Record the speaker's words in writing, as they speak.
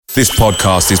This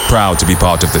podcast is proud to be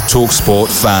part of the TalkSport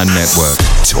Fan Network.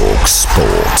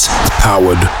 TalkSport.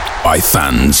 Powered by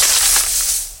fans.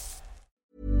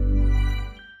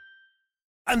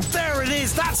 And there it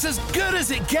is, that's as good as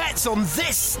it gets on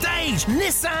this stage.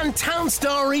 Nissan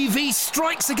Townstar EV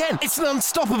strikes again. It's an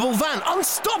unstoppable van,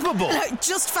 unstoppable.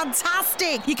 Just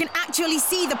fantastic. You can actually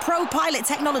see the Pro Pilot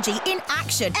technology in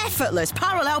action. Effortless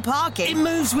parallel parking. It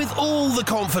moves with all the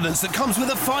confidence that comes with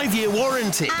a 5-year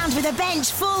warranty. And with a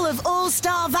bench full of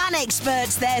all-star van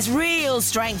experts, there's real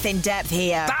strength in depth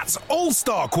here. That's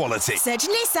all-star quality. Search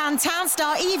Nissan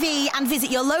Townstar EV and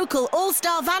visit your local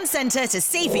all-star van centre to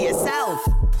see for yourself.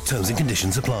 Terms and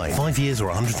conditions apply. 5 years or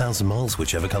 100,000 miles,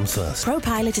 whichever comes first.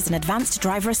 ProPilot is an advanced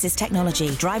driver assist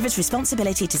technology. Driver's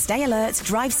responsibility to stay alert,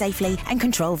 drive safely and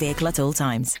control vehicle at all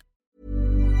times.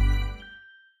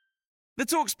 The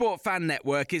TalkSport Fan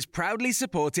Network is proudly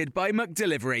supported by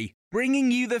McDelivery, bringing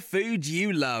you the food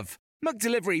you love.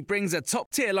 McDelivery brings a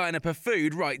top-tier lineup of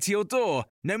food right to your door.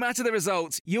 No matter the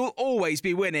result, you'll always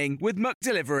be winning with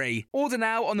McDelivery. Order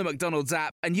now on the McDonald's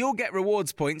app and you'll get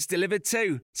rewards points delivered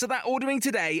too. So that ordering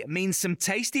today means some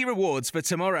tasty rewards for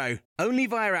tomorrow. Only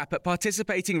via app at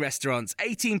participating restaurants.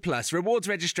 18 plus. Rewards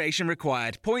registration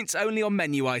required. Points only on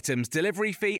menu items.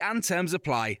 Delivery fee and terms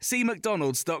apply. See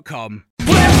mcdonalds.com.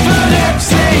 Brentford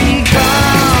FC,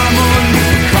 come on,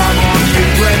 you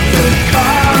Brentford,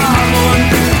 come on.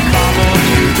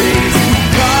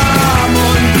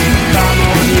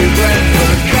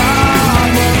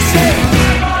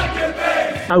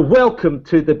 Welcome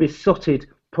to the Beesotted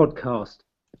podcast.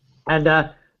 And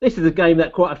this is a game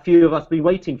that quite a few of us have been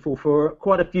waiting for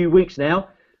quite a few weeks now.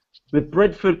 With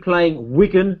Brentford playing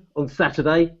Wigan on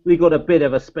Saturday, we've got a bit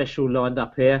of a special lined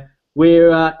up here.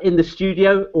 We're in the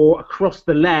studio or across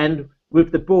the land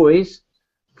with the boys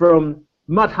from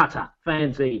Mudhutter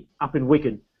fanzine up in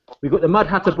Wigan. We've got the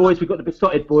Mudhutter boys, we've got the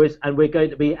Beesotted boys, and we're going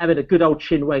to be having a good old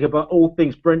chinwag about all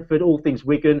things Brentford, all things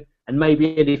Wigan, and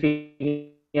maybe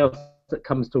anything else that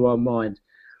comes to our mind.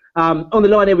 On the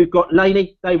line here, we've got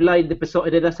Laney, Dave Lane, the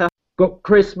Beesotted editor. Got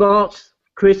Chris March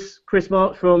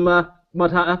from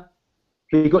Mudhutter.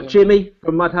 We've got Jimmy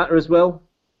from Mudhutter as well.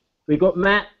 We've got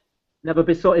Matt, another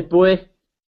Beesotted boy.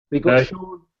 We've got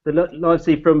Sean, the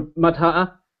livesy from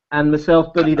Mudhutter, and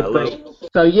myself, Billy the Beast.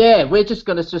 So yeah, we're just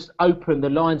going to open the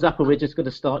lines up and we're just going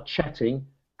to start chatting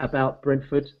about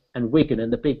Brentford and Wigan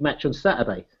and the big match on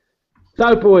Saturday.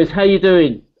 So boys, how you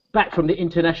doing? Back from the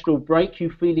international break, you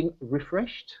feeling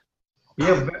refreshed?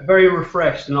 Yeah, very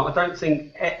refreshed, and I don't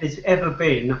think there's ever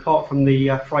been, apart from the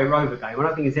Freight Rover game, I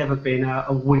don't think there's ever been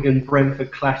a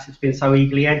Wigan-Brentford clash that's been so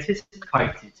eagerly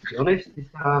anticipated, to be honest.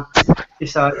 There's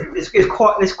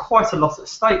quite a lot at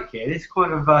stake here.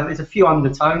 There's a few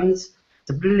undertones, it's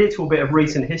a little bit of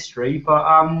recent history, but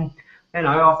I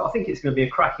think it's going to be a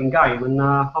cracking game, and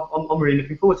I'm really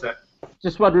looking forward to it.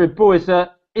 Just wondering, boys,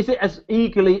 is it as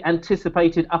eagerly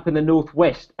anticipated up in the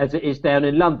northwest as it is down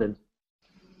in London?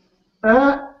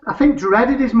 I think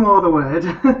dreaded is more the word.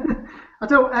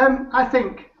 I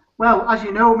think, well, as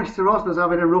you know, Mr. Osler's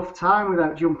having a rough time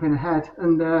without jumping ahead,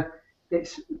 and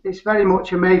it's very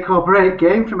much a make or break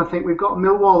game for him. I think we've got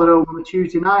Millwall at home on a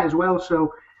Tuesday night as well,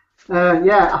 so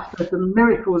after the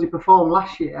miracles he performed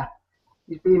last year,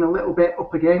 he's been a little bit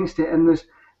up against it, and there's,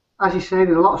 as you say,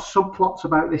 there's a lot of subplots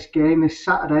about this game this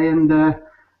Saturday, and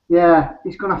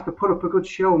he's going to have to put up a good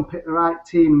show and pick the right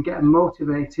team and get them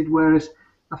motivated, whereas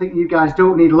I think you guys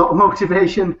don't need a lot of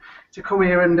motivation to come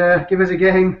here and give us a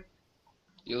game.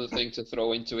 The other thing to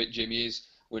throw into it, Jimmy, is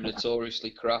we're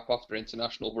notoriously crap after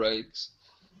international breaks.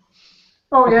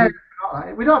 Oh yeah,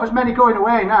 we don't have as many going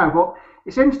away now, but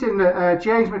it's interesting that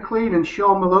James McLean and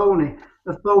Sean Maloney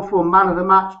have both won man of the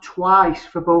match twice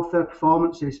for both their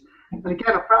performances. And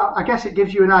again, I guess it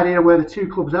gives you an idea of where the two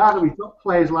clubs are, that we've got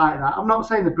players like that. I'm not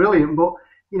saying they're brilliant, but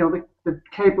they're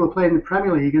capable of playing in the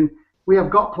Premier League, and we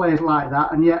have got players like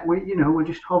that, and yet we're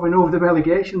just hovering over the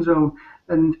relegation zone,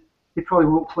 and they probably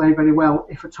won't play very well,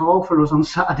 if at all, for us on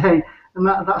Saturday. And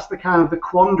that's the kind of the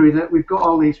quandary, that we've got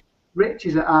all these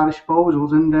riches at our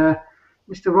disposals, and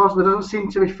Mr. Rosler doesn't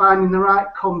seem to be finding the right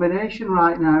combination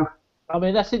right now. I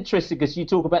mean, that's interesting because you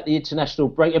talk about the international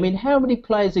break. I mean, how many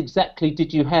players exactly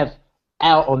did you have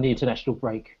out on the international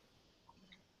break?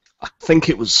 I think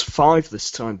it was 5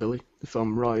 this time, Billy, if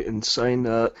I'm right in saying.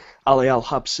 Ali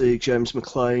Al-Habsi, James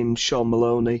McLean, Sean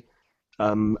Maloney,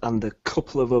 and a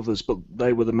couple of others, but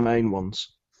they were the main ones.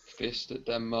 Fist at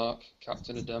Denmark,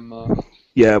 captain of Denmark.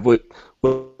 Yeah,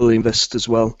 William Vist as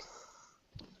well.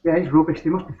 Yeah, he's rubbish.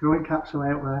 They must be throwing caps away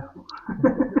out there.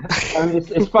 I mean,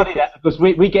 it's funny that because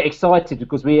we get excited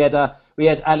because we had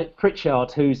Alec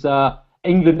Pritchard, who's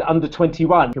England under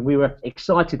 21, and we were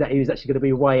excited that he was actually going to be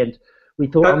away, and we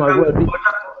thought, oh my word.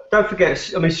 Don't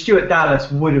forget, I mean, Stuart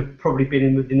Dallas would have probably been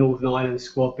in with the Northern Ireland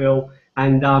squad, Bill,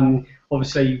 and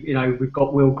obviously, you know, we've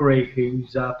got Will Grigg,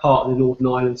 who's part of the Northern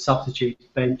Ireland substitute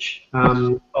bench.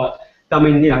 But I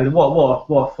mean, you know, what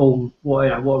a form,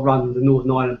 what a run the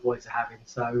Northern Ireland boys are having.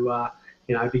 So,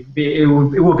 you know,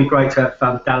 it would be great to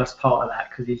have Dallas part of that,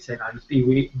 because he said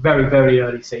he very, very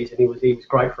early season. He was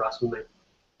great for us, wasn't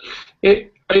he?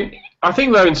 I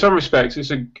think though, in some respects,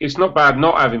 it's not bad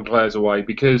not having players away,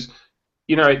 because,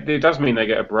 you know, it does mean they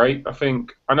get a break.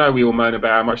 I know we all moan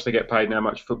about how much they get paid and how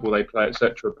much football they play,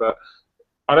 etc. But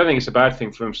I don't think it's a bad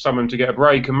thing for some of them to get a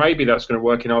break, and maybe that's going to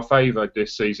work in our favour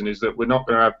this season. Is that we're not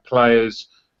going to have players,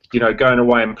 you know, going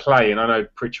away and playing. I know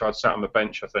Pritchard sat on the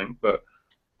bench, I think, but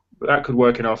that could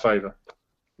work in our favour.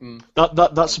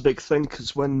 That's a big thing,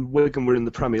 because when Wigan were in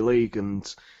the Premier League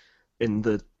and in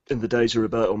the days of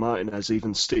Roberto Martinez,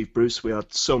 even Steve Bruce, we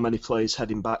had so many players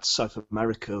heading back to South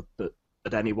America that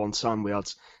at any one time we had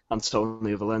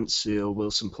Antonio Valencia,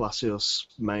 Wilson Palacios,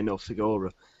 Maino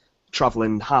Figueroa,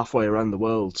 travelling halfway around the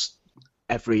world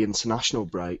every international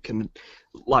break. And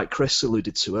like Chris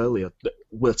alluded to earlier,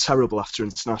 we're terrible after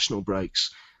international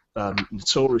breaks,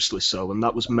 notoriously so, and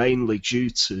that was mainly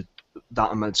due to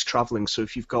that amount of travelling. So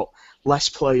if you've got less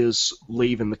players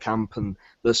leaving the camp and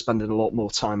they're spending a lot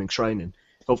more time in training,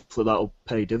 hopefully that'll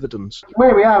pay dividends.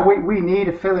 Where we are, we need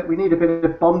a fillip, we need a bit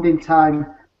of bonding time.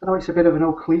 I know it's a bit of an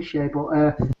old cliche, but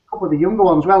a couple of the younger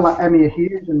ones, well, like Emma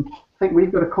Hughes, and I think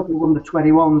we've got a couple of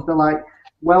under-21s. They're like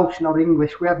Welsh, not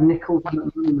English. We have Nichols at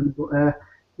the moment, but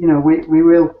you know, we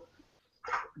will.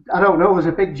 I don't know. There's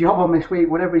a big job on this week.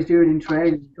 Whatever he's doing in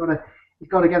training, he's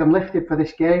got to get them lifted for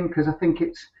this game, because I think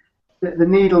it's the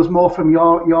needle's more from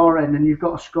your end, and you've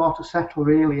got a score to settle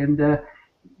really. And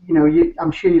you know,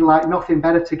 I'm sure you like nothing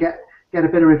better to get a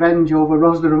bit of revenge over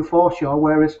Rosler and Forshaw,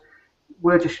 whereas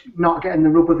we're just not getting the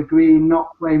rub of the green,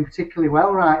 not playing particularly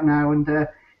well right now, and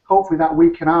hopefully that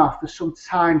week and a half, there's some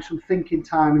time, some thinking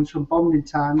time and some bonding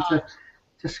time to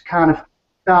just kind of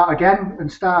start again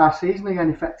and start our season again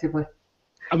effectively.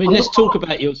 I mean, let's talk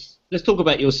about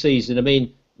your season. I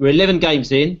mean, we're 11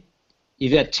 games in,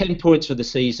 you've had 10 points for the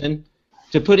season.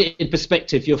 To put it in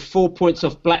perspective, you're 4 points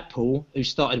off Blackpool, who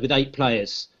started with 8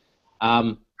 players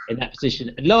in that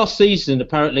position. And last season,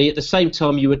 apparently, at the same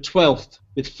time, you were 12th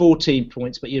with 14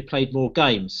 points, but you played more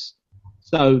games.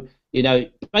 So, you know,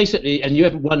 basically, and you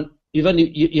haven't won. You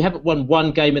haven't won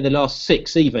one game in the last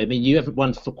 6 either. I mean, you haven't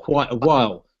won for quite a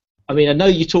while. I mean, I know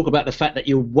you talk about the fact that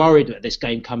you're worried that this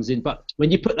game comes in, but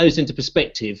when you put those into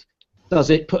perspective, does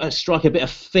it strike a bit of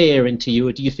fear into you,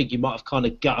 or do you think you might have kind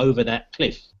of got over that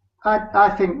cliff?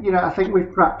 I think, you know, I think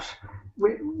we've perhaps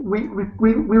we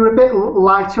were a bit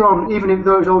lighter on, even if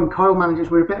those Owen Coyle managers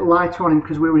were a bit lighter on him,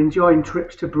 because we were enjoying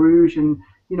trips to Bruges, and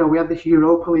you know, we had this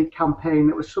Europa League campaign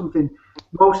that was something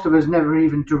most of us never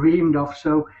even dreamed of.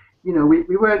 So, you know,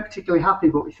 we weren't particularly happy,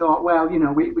 but we thought, well, you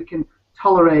know, we can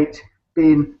tolerate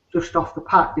being just off the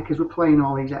pack because we're playing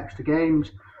all these extra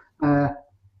games.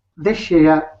 This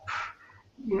year,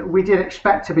 you know, we did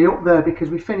expect to be up there because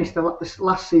we finished this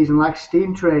last season like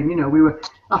steam train. You know, we were,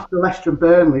 after Leicester and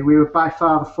Burnley, we were by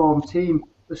far the form team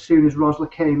as soon as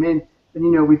Rosler came in. And,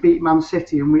 you know, we beat Man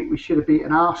City, and we should have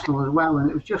beaten Arsenal as well. And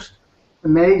it was just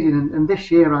amazing. And this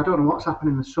year, I don't know what's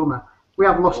happened in the summer. We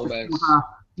have lost a few of our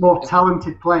more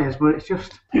talented players, but it's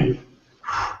just,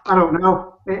 I don't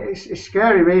know. It's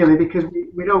scary, really, because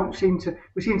we seem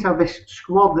to have this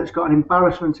squad that's got an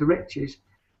embarrassment of riches.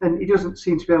 And he doesn't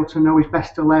seem to be able to know his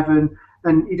best 11,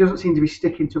 and he doesn't seem to be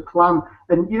sticking to a plan.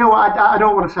 And you know what, I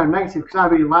don't want to sound negative, because I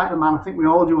really like the man. I think we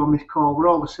all do on this call. We're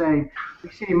all the same. We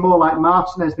see him more like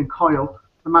Martinez than Coyle,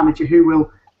 a manager who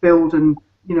will build and,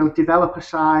 you know, develop a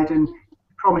side and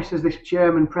promises this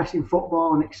German pressing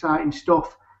football and exciting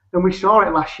stuff. And we saw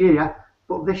it last year,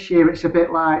 but this year it's a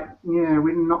bit like, yeah,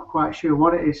 we're not quite sure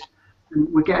what it is. And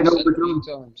we're getting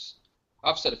overdone.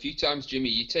 I've said a few times, Jimmy,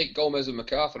 you take Gomez and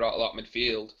MacArthur out of that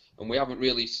midfield, and we haven't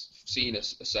really seen a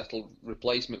settled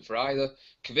replacement for either.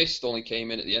 Kvist only came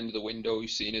in at the end of the window,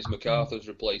 who's seen as MacArthur's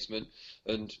replacement,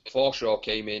 and Forshaw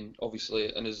came in,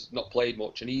 obviously, and has not played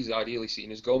much, and he's ideally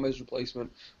seen as Gomez's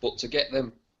replacement. But to get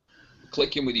them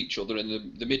clicking with each other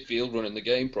in the midfield, running the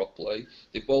game properly,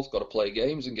 they've both got to play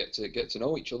games and get to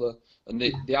know each other, and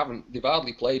they've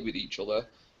hardly played with each other.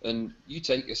 And you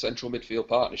take a central midfield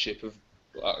partnership of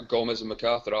Gomez and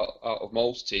MacArthur out of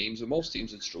most teams, and most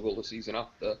teams would struggle the season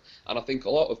after. And I think a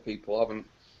lot of people haven't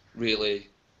really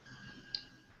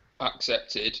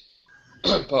accepted,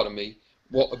 pardon me,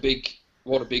 what a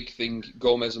big thing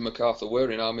Gomez and MacArthur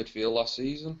were in our midfield last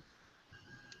season.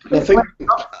 I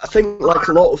think like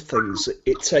a lot of things,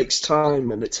 it takes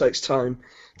time, and it takes time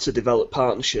to develop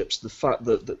partnerships. The fact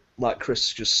that like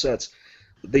Chris just said,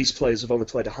 these players have only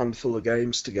played a handful of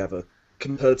games together,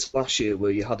 compared to last year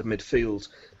where you had a midfield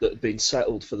that had been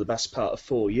settled for the best part of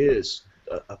 4 years,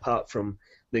 apart from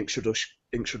the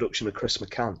introduction of Chris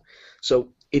McCann. So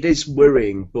it is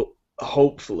worrying, but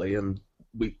hopefully, and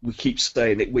we keep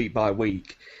saying it week by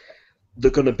week,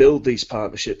 they're going to build these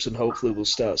partnerships, and hopefully we'll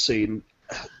start seeing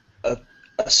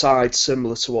a side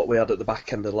similar to what we had at the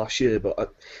back end of last year.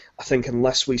 But I think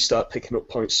unless we start picking up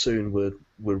points soon,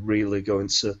 we're really going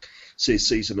to see a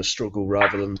season of struggle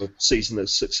rather than the season of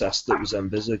success that was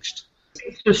envisaged.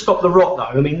 Just stop the rot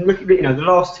though. I mean, look at the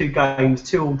last 2 games,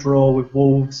 2-2 draw with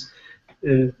Wolves,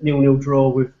 0-0 draw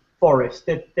with Forest.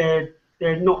 They're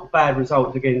not bad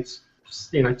results against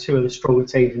 2 of the stronger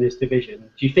teams in this division.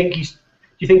 Do you think he's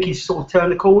sort of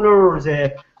turned the corner, or is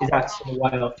that sort of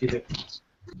way off? Do you think?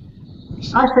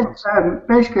 I think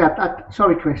basically,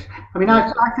 sorry, Chris. I mean,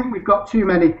 I think we've got too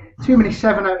many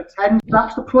 7 out of 10.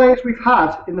 That's the players we've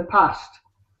had in the past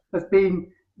they've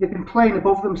been playing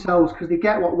above themselves because they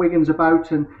get what Wigan's about,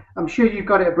 and I'm sure you've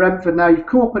got it at Brentford now. You've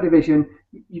come up a division.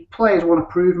 Your players want to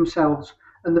prove themselves,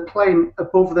 and they're playing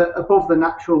above the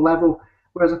natural level.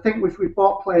 Whereas I think we've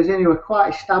bought players in who are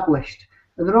quite established,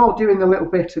 and they're all doing a little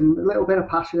bit of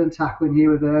passing and tackling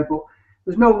here or there, but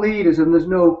there's no leaders and there's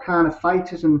no kind of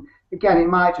fighters. And again, it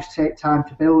might just take time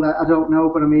to build. I don't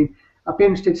know, but I mean, I'd be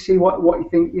interested to see what you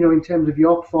think, in terms of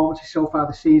your performances so far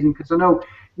this season, because I know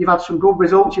you've had some good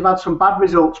results, you've had some bad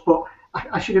results, but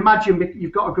I should imagine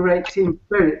you've got a great team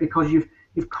spirit because you've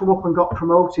come up and got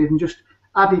promoted and just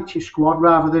added to your squad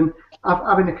rather than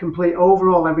having a complete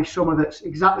overhaul every summer. That's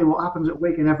exactly what happens at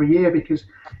Wigan every year because,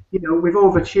 we've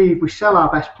overachieved, we sell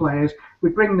our best players, we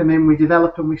bring them in, we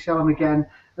develop them, we sell them again,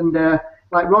 and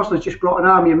like Rosler's just brought an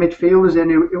army of midfielders in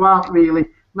who aren't really,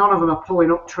 none of them are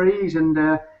pulling up trees,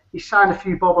 and he signed a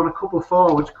few bob on a couple of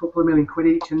forwards, a couple of £1 million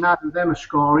each, and neither of them are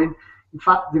scoring. In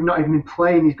fact, they've not even been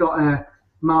playing. He's got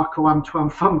Marco Antoine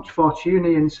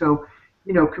Fortuny, and so,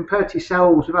 compared to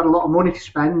yourselves, we've had a lot of money to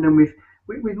spend, and we've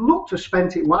looked to have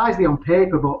spent it wisely on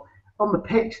paper, but on the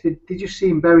pitch, they just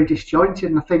seem very disjointed,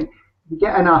 and I think if we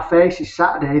get in our faces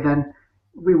Saturday, then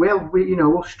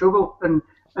we'll struggle, and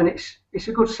it's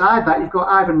a good side that you've got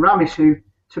Ivan Ramis, who,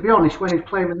 to be honest, when he was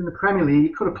playing within the Premier League, he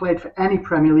could have played for any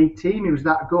Premier League team. He was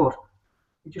that good.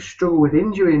 He just struggled with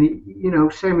injury, and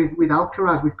same with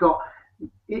Alcaraz.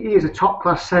 He is a top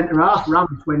class centre half,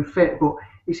 Ramis, when fit, but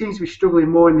he seems to be struggling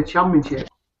more in the Championship.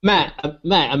 Matt,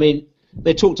 I mean,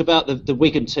 they talked about the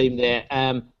Wigan team there,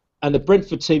 and the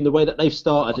Brentford team, the way that they've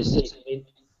started this season. I mean,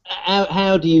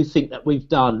 how do you think that we've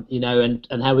done,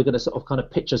 and how we're going to sort of kind of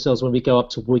pitch ourselves when we go up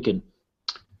to Wigan?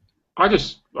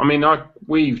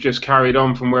 We've just carried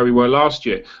on from where we were last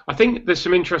year. I think there's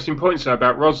some interesting points there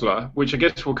about Rosler, which I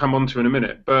guess we'll come on to in a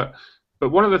minute. But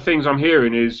one of the things I'm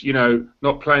hearing is,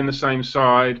 not playing the same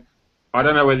side. I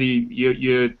don't know whether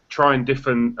you're trying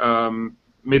different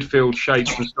midfield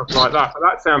shapes and stuff like that, but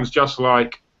that sounds just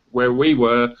like where we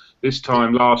were this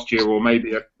time last year, or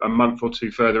maybe a month or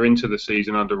 2 further into the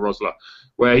season under Rosler,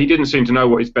 where he didn't seem to know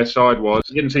what his best side was.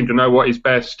 He didn't seem to know what his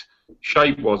best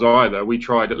shape was either. We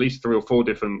tried at least 3 or 4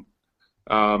 different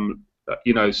setups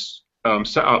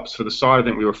for the side. I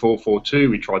think we were 4-4-2.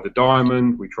 We tried the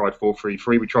diamond. We tried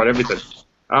 4-3-3. We tried everything.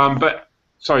 But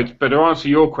to answer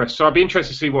your question, so I'd be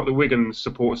interested to see what the Wigan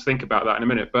supporters think about that in a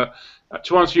minute. But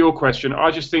to answer your question,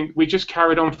 I just think we just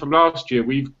carried on from last year.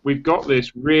 We've got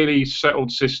this really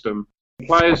settled system.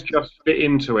 Players just fit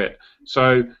into it.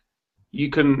 So you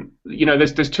can,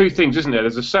 there's 2 things, isn't there?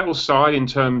 There's a settled side in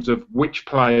terms of which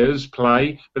players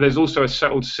play, but there's also a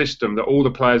settled system that all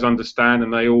the players understand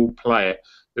and they all play it.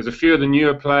 There's a few of the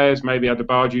newer players, maybe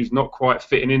Adebayo's not quite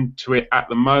fitting into it at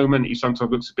the moment. He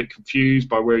sometimes looks a bit confused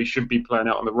by where he should be playing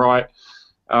out on the right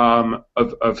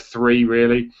of 3,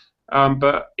 really.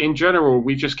 But in general,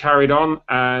 we just carried on,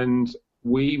 and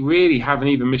we really haven't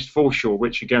even missed Forshaw,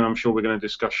 which, again, I'm sure we're going to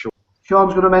discuss shortly.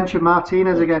 Sean's going to mention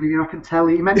Martinez again. I can tell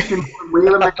you. He mentioned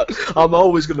Wheeler. I'm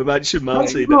always going to mention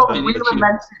Martinez. Wheeler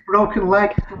mentioned his broken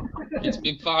leg. It's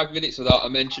been 5 minutes without a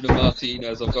mention of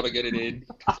Martinez. I've got to get it in.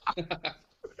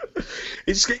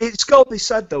 It's got to be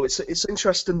said, though. It's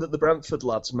interesting that the Brentford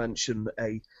lads mention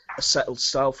a settled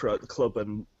style throughout the club,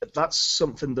 and that's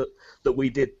something that we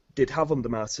did have under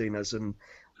Martinez. And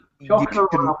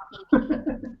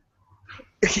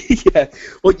yeah,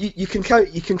 well, you can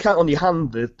count on your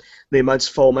hand the amount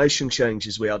of formation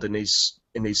changes we had in his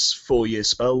 4-year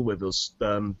spell with us.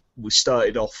 We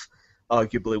started off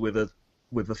arguably with a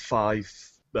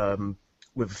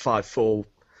 5-4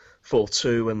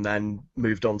 4-2 and then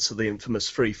moved on to the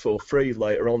infamous 3-4-3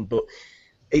 later on. But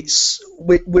it's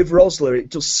with Rosler, it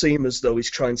does seem as though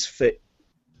he's trying to fit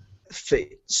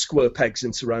square pegs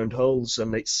into round holes,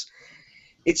 and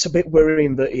it's a bit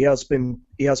worrying that he has been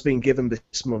given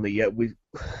this money, yet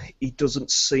he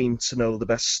doesn't seem to know the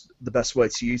best way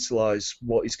to utilise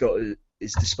what he's got at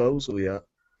his disposal yet.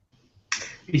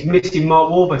 He's missing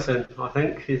Mark Warburton, I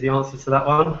think, is the answer to that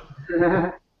one.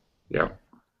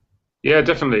 Yeah,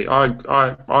 definitely.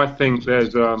 I think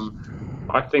there's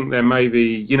I think there may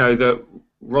be, that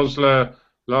Rosler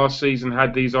last season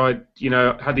had these ideas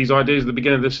at the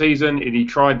beginning of the season, and he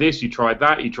tried this, he tried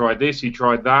that, he tried this, he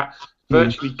tried that.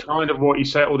 Virtually, kind of what he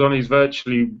settled on is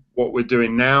virtually what we're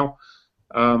doing now,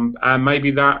 and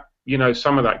maybe that,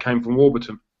 some of that came from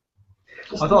Warburton.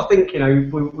 I think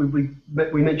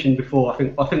we mentioned before. I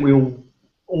think we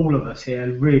all of us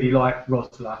here really like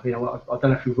Rosler. I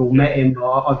don't know if we've all met him, but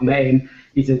I've met him.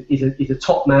 He's a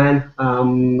top man,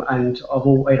 and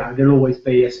there'll always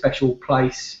be a special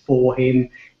place for him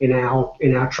in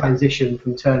our transition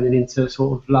from turning into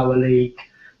sort of lower league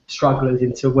strugglers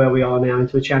into where we are now,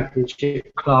 into a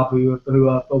championship club who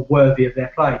are worthy of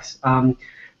their place.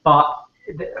 But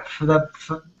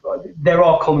there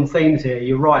are common themes here.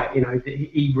 You're right.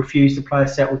 He refused to play a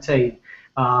settled team.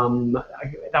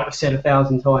 That was said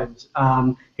 1,000 times.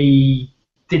 He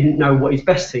didn't know what his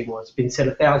best team was. Been said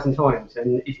 1,000 times,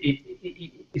 and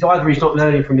it's either he's not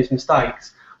learning from his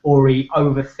mistakes or he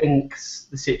overthinks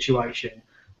the situation.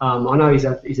 I know he's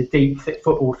a deep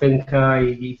football thinker.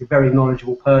 He's a very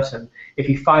knowledgeable person. If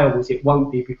he fails, it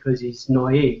won't be because he's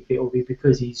naive. It will be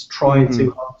because he's trying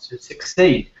too hard to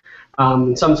succeed.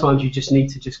 And sometimes you just need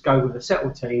to just go with a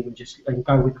settled team and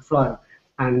go with the flow.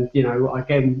 And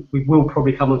again, we will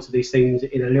probably come onto these things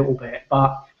in a little bit,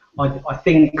 but I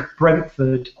think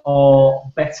Brentford are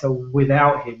better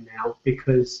without him now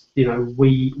because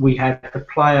we had the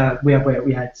player, we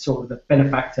had sort of the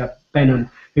benefactor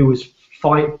Benham, who was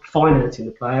financing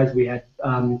the players. We had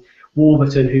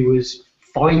Warburton, who was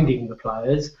finding the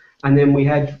players, and then we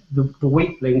had the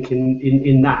weak link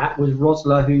in that was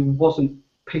Rosler, who wasn't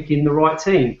picking the right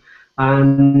team.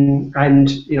 And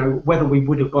whether we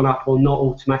would have gone up or not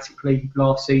automatically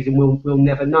last season, we'll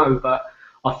never know. But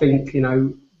I think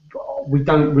we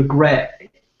don't regret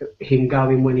him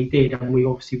going when he did, and we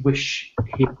obviously wish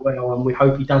him well, and we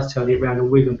hope he does turn it around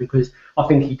in Wigan because I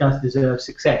think he does deserve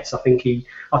success. I think he's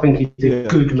a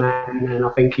good man, and I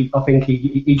think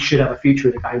he should have a future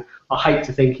in the game. I hate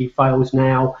to think he fails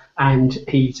now, and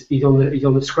he's on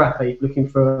the scrap heap looking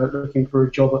for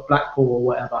a job at Blackpool or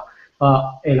whatever.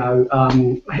 But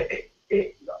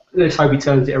let's hope he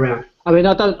turns it around. I mean,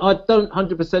 I don't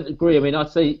 100% agree. I mean,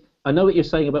 I know what you're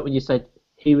saying about when you said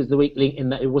he was the weak link in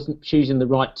that he wasn't choosing the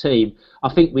right team.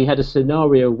 I think we had a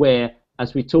scenario where,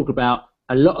 as we talk about,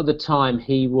 a lot of the time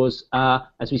he was,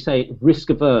 as we say, risk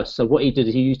averse. So what he did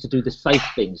is he used to do the safe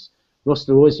things.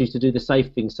 Rosler always used to do the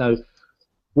safe things. So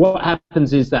what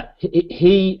happens is that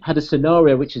he had a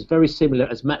scenario which is very similar,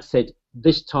 as Matt said,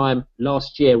 this time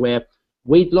last year, where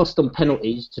we'd lost on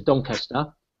penalties to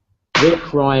Doncaster. We're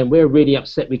crying. We're really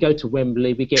upset. We go to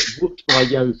Wembley. We get whooped by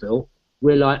Yeovil.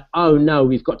 We're like, oh no,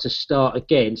 we've got to start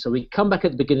again. So we come back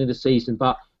at the beginning of the season.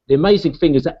 But the amazing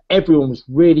thing is that everyone was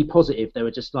really positive. They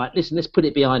were just like, listen, let's put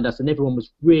it behind us. And everyone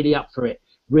was really up for it,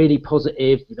 really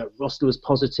positive. Rosler was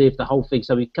positive, the whole thing.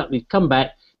 So we've come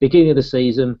back, beginning of the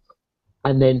season,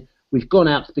 and then we've gone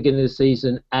out at the beginning of the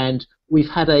season, and we've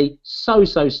had a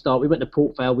so-so start. We went to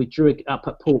Port Vale. We drew it up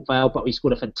at Port Vale, but we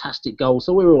scored a fantastic goal.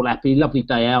 So we were all happy. Lovely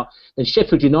day out. Then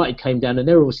Sheffield United came down, and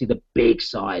they're obviously the big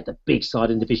side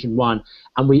in Division 1.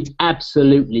 And we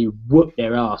absolutely whooped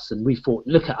their arse. And we thought,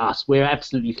 look at us. We're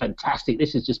absolutely fantastic.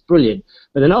 This is just brilliant.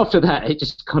 But then after that, it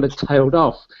just kind of tailed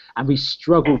off. And we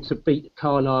struggled to beat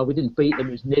Carlisle. We didn't beat them.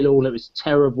 It was 0-0. It was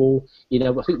terrible.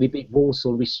 I think we beat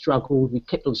Walsall. We struggled. We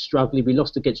kept on struggling. We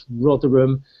lost against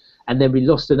Rotherham. And then we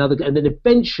lost another, and then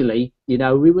eventually, and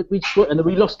then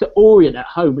we lost to Orient at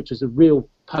home, which was a real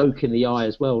poke in the eye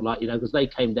as well, because they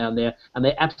came down there and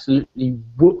they absolutely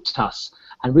whooped us,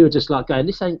 and we were just like going,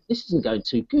 this isn't going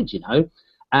too good,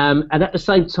 And at the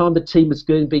same time, the team was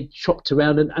going to be chopped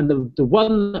around, and the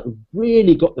one that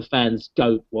really got the fans'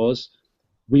 goat was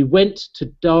we went to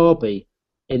Derby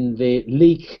in the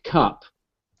League Cup.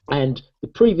 And the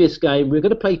previous game, we were going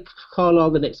to play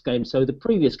Carlisle the next game. So the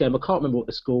previous game, I can't remember what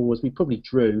the score was. We probably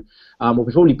drew, or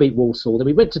we probably beat Walsall. Then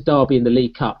we went to Derby in the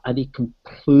League Cup, and he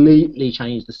completely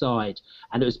changed the side.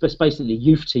 And it was just basically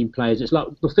youth team players. It's like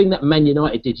the thing that Man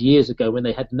United did years ago when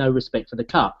they had no respect for the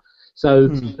cup. So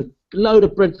a load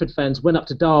of Brentford fans went up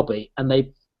to Derby, and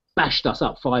they bashed us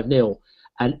up 5-0.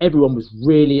 And everyone was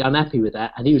really unhappy with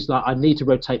that. And he was like, I need to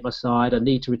rotate my side. I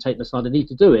need to rotate my side. I need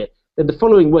to do it. Then the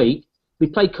following week, we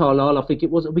played Carlisle, I think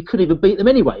it was. We couldn't even beat them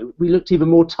anyway. We looked even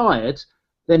more tired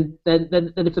than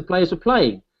if the players were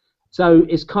playing. So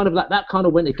it's kind of like that kind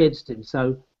of went against him.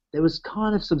 So there was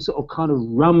kind of some sort of kind of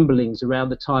rumblings around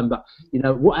the time. But,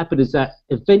 what happened is that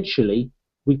eventually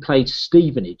we played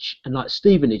Stevenage. And like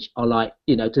Stevenage are like,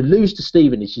 to lose to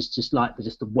Stevenage is just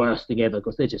the worst thing ever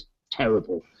because they're just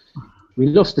terrible. We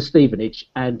lost to Stevenage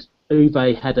and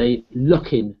Uwe had a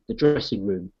lock in the dressing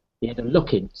room. He had a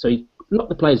lock in. So he locked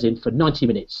the players in for 90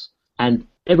 minutes. And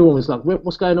everyone was like,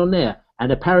 what's going on there?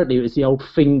 And apparently it was the old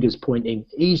fingers pointing.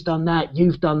 He's done that.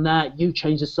 You've done that. You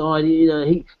changed the side.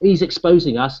 He's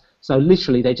exposing us. So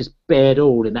literally they just bared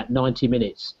all in that 90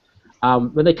 minutes.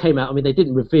 When they came out, they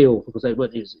didn't reveal because they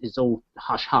weren't. It's all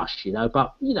hush hush,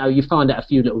 But you find out a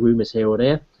few little rumours here or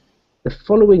there. The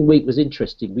following week was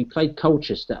interesting. We played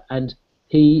Colchester, and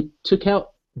he took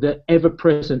out the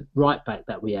ever-present right-back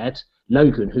that we had,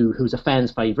 Logan, who was a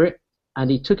fan's favourite, and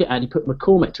he took it out and he put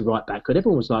McCormack to right-back, and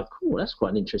everyone was like, "Oh, that's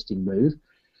quite an interesting move."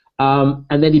 And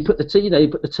then he put the team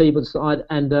on the side,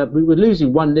 and we were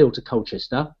losing 1-0 to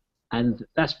Colchester, and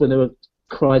that's when there were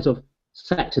cries of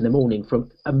sacked in the morning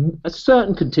from a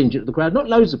certain contingent of the crowd, not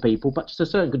loads of people, but just a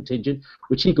certain contingent,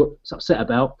 which he got upset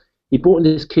about. He brought in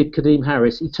this kid, Kadeem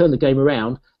Harris. He turned the game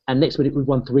around, and next minute we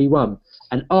won 3-1.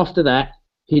 And after that,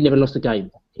 he never lost a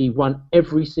game. He won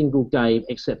every single game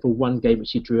except for one game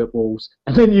which he drew at Wolves.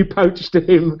 And then you poached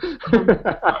him.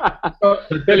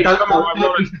 Billy,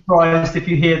 don't be surprised if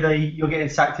you hear "You're Getting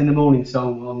Sacked in the Morning"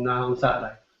 song on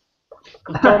Saturday.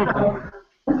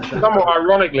 Somewhat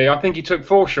ironically, I think he took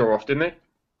Forshaw off, didn't he?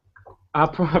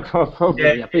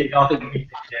 Probably. Yeah,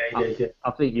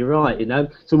 I think you're right.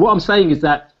 So what I'm saying is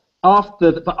that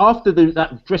after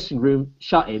that dressing room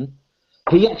shut-in,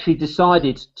 he actually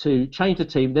decided to change the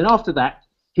team. Then after that,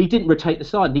 he didn't rotate the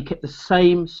side. He kept the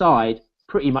same side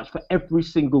pretty much for every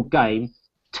single game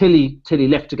till he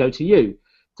left to go to you.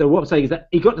 So what I'm saying is that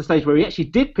he got to the stage where he actually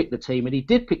did pick the team, and he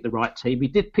did pick the right team. He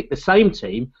did pick the same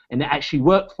team, and it actually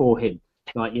worked for him.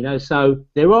 So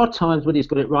there are times when he's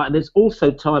got it right, and there's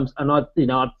also times, and I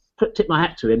tip my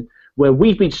hat to him, where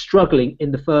we've been struggling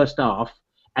in the first half,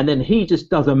 and then he just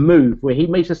does a move where he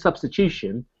makes a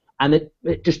substitution, and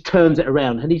it just turns it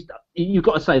around. And you've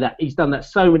got to say that he's done that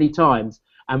so many times,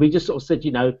 and we just sort of said,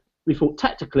 we thought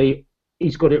tactically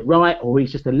he's got it right, or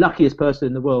he's just the luckiest person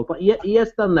in the world. But he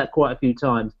has done that quite a few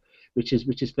times, which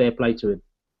is fair play to him.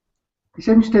 It's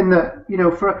interesting that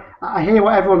I hear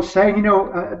what everyone's saying,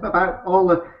 about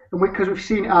all because we've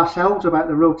seen it ourselves about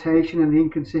the rotation and the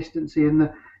inconsistency and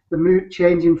the mood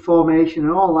changing formation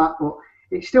and all that, but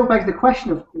it still begs the question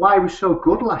of why he was so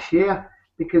good last year,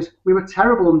 because we were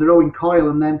terrible under Owen Coyle,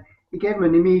 and then he gave him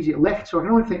an immediate lift. So I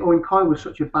can only think Owen Coyle was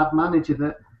such a bad manager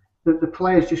that the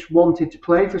players just wanted to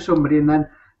play for somebody, and then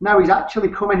now he's actually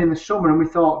come in the summer, and we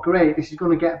thought, great, this is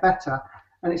going to get better,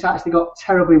 and it's actually got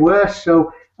terribly worse.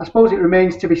 So I suppose it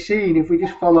remains to be seen if we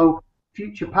just follow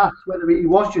future paths, whether he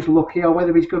was just lucky or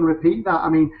whether he's going to repeat that.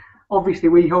 Obviously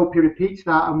we hope he repeats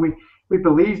that, and we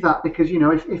believe that, because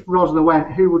if Rosler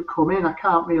went, who would come in? I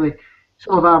can't really.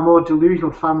 Some of our more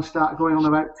delusional fans start going on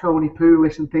about Tony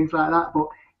Pulis and things like that, but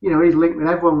he's linked with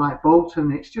everyone like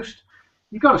Bolton. It's just,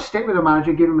 you've got to stick with the manager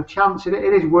and give him a chance. It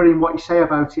is worrying what you say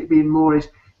about it being more his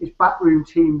backroom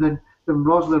team than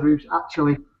Rosler, who's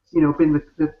actually been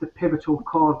the pivotal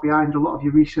cord behind a lot of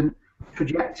your recent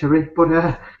trajectory. But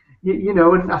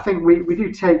and I think we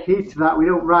do take heed to that. We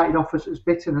don't write it off as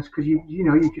bitterness, because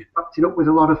you just backed it up with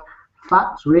a lot of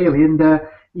facts, really, and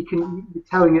you can be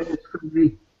telling it from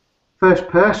the first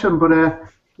person, but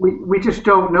we just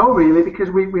don't know, really, because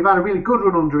we've had a really good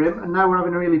run under him, and now we're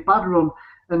having a really bad run,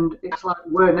 and it's like,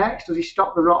 where next? Does he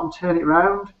stop the rot and turn it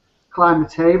round, climb the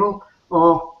table,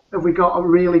 or have we got a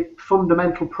really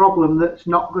fundamental problem that's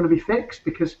not going to be fixed?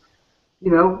 Because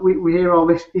we hear all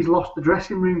this, he's lost the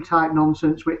dressing room type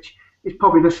nonsense, which is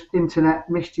probably just internet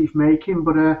mischief making,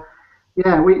 but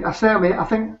I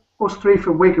think us three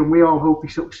from Wigan, we all hope he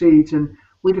succeeds, and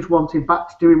we just want him back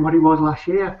to doing what he was last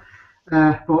year.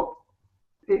 But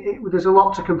there's a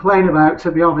lot to complain about,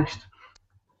 to be honest.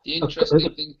 The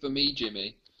interesting thing for me,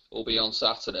 Jimmy, will be on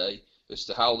Saturday as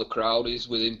to how the crowd is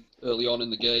with him early on in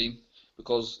the game,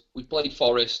 because we played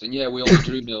Forest, and we only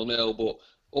drew 0-0,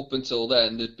 but up until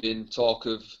then there'd been talk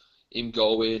of him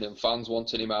going and fans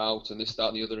wanting him out and this, that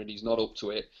and the other, and he's not up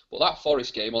to it. But that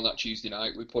Forest game on that Tuesday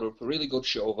night, we put up a really good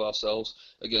show of ourselves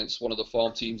against one of the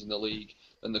form teams in the league,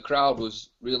 and the crowd was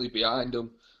really behind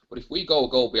them. But if we go a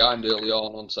goal behind early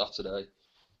on Saturday,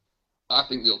 I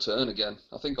think they'll turn again.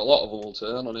 I think a lot of them will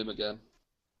turn on him again.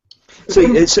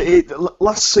 See,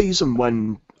 last season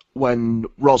when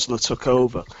Rosler took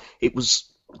over, it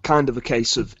was kind of a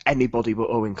case of anybody but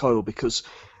Owen Coyle, because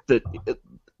the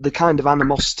kind of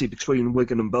animosity between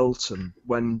Wigan and Bolton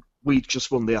when we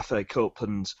just won the FA Cup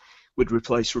and we'd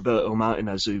replaced Roberto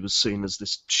Martinez, who was seen as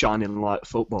this shining light of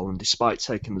football, and despite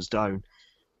taking us down,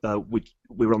 we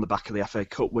were on the back of the FA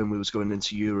Cup when we was going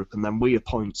into Europe, and then we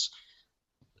appoint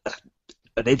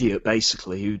an idiot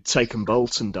basically who'd taken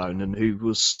Bolton down and who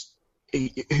was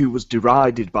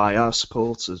derided by our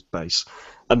supporters base,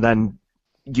 and then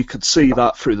you could see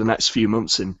that through the next few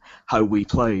months in how we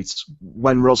played.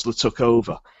 When Rosler took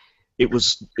over, it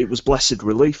was blessed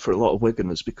relief for a lot of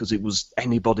Wiganers because it was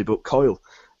anybody but Coyle,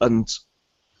 and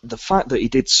the fact that he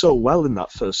did so well in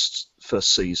that first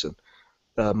season,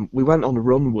 we went on a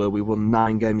run where we won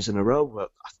 9 games in a row. I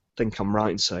think I'm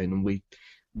right in saying, and we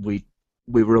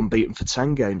were unbeaten for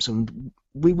 10 games, and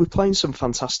we were playing some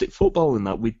fantastic football in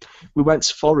that. We went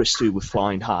to Forest, who were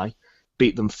flying high,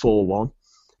 beat them 4-1.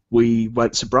 We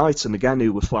went to Brighton again,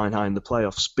 who were flying high in the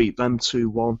playoffs, beat them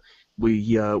 2-1.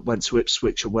 We went to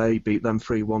Ipswich away, beat them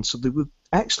 3-1. So they were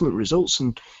excellent results,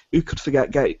 and who could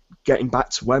forget getting back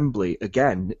to Wembley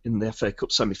again in the FA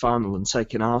Cup semi-final and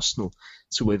taking Arsenal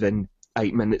to within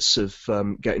 8 minutes of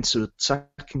getting to a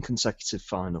second consecutive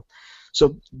final.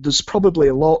 So there's probably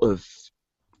a lot of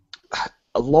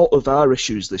our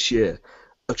issues this year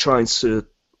are trying to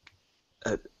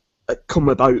come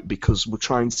about because we're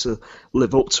trying to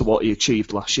live up to what he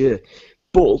achieved last year.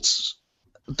 But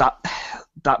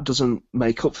that doesn't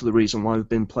make up for the reason why we've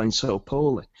been playing so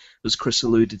poorly. As Chris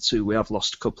alluded to, we have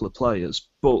lost a couple of players,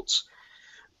 but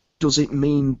does it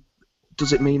mean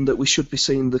that we should be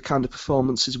seeing the kind of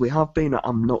performances we have been?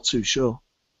 I'm not too sure.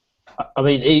 I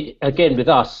mean, again, with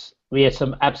us, we had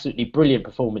some absolutely brilliant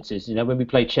performances. You know, when we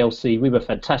played Chelsea, we were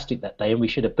fantastic that day, and we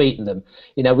should have beaten them.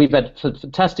 You know, we've had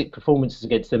fantastic performances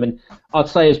against them, and I'd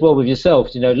say as well with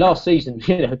yourself, you know, last season,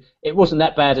 you know, it wasn't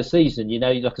that bad a season. You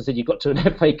know, like I said, you got to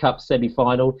an FA Cup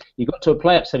semi-final, you got to a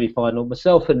play-up semi-final.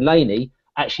 Myself and Laney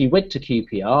actually went to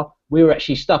QPR. We were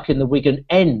actually stuck in the Wigan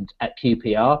end at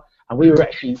QPR, and we were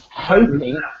actually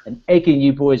hoping and egging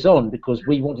you boys on because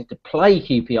we wanted to play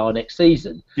QPR next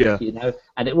season. Yeah. You know,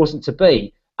 and it wasn't to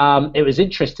be. It was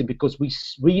interesting because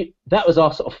we that was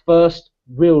our sort of first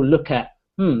real look at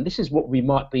this is what we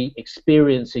might be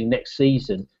experiencing next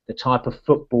season, the type of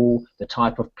football, the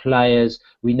type of players.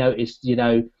 We noticed, you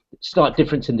know, slight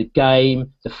difference in the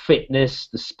game, the fitness,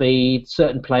 the speed,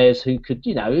 certain players who could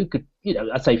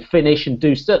I'd say finish and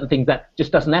do certain things that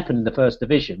just doesn't happen in the first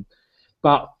division.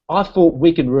 But I thought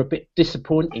Wigan were a bit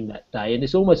disappointing that day, and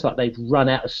it's almost like they've run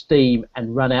out of steam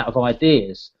and run out of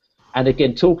ideas. And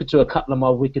again, talking to a couple of my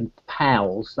Wigan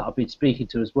pals that I've been speaking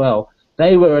to as well,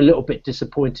 they were a little bit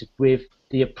disappointed with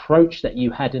the approach that you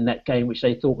had in that game, which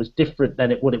they thought was different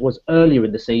than what it was earlier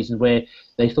in the season, where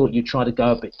they thought you tried to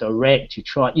go a bit direct,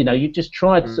 you just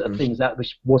tried sort of things that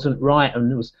which wasn't right,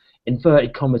 and it was,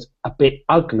 inverted commas, a bit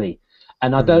ugly.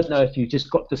 And I don't know if you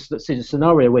just got this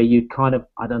scenario where you kind of,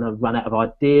 I don't know, run out of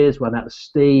ideas, run out of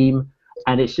steam,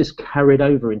 and it's just carried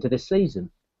over into this season.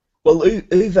 Well,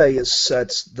 Uwe has said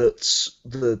that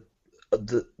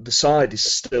the side is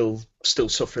still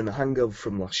suffering a hangover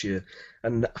from last year,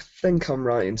 and I think I'm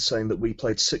right in saying that we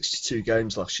played 62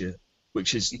 games last year,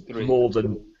 which is 63. More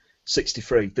than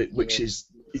 63. Which is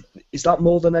that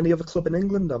more than any other club in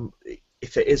England?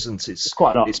 If it isn't, it's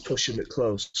quite it's pushing it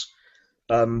close.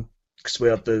 Because we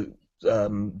had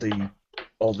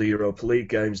all the Europa League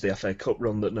games, the FA Cup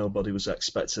run that nobody was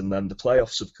expecting, then the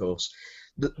playoffs, of course.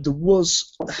 There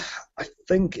was, I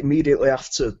think, immediately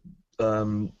after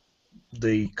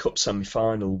the Cup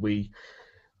semi-final, we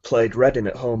played Reading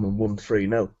at home and won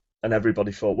 3-0, and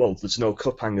everybody thought, well, there's no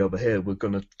cup hangover here, we're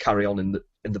going to carry on in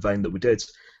the vein that we did.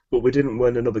 But we didn't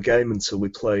win another game until we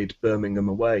played Birmingham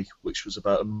away, which was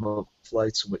about a month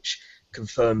later, which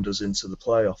confirmed us into the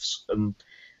playoffs. And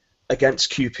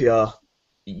against QPR,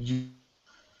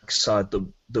 side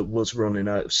that was running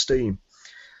out of steam.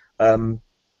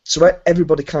 So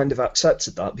everybody kind of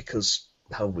accepted that because,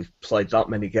 hell, we've played that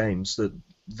many games that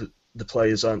the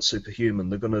players aren't superhuman.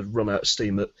 They're going to run out of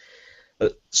steam at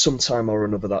some time or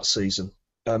another that season.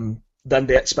 Then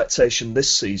the expectation this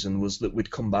season was that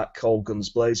we'd come back all guns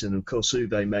blazing. And of course,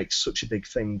 Uwe makes such a big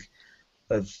thing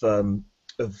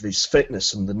of his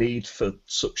fitness and the need for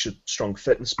such a strong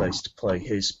fitness base to play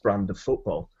his brand of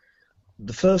football.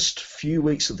 The first few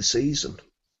weeks of the season,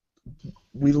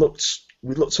 we looked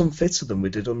unfitter than we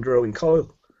did under Owen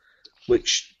Coyle,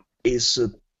 which is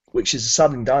a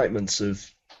sad indictment of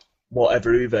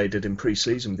whatever Uwe did in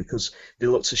pre-season, because they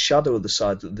looked a shadow of the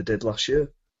side that they did last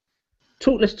year.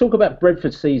 Let's talk about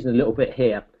Brentford's season a little bit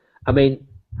here. I mean,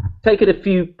 taking a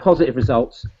few positive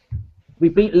results, we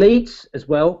beat Leeds as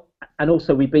well, and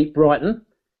also we beat Brighton.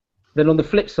 Then on the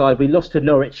flip side, we lost to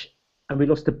Norwich and we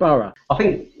lost to Borough. I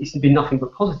think it's been nothing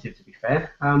but positive, to be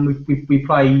fair. We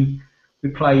play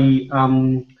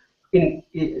in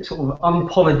sort of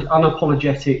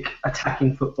unapologetic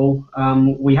attacking football.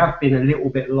 We have been a little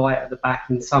bit light at the back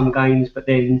in some games, but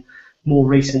then more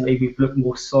recently we've looked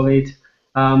more solid.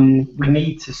 We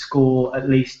need to score at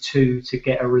least 2 to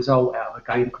get a result out of a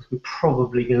game because we're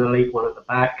probably going to leave one at the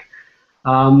back.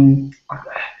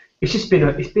 It's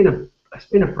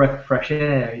been a breath of fresh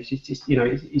air. It's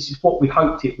just what we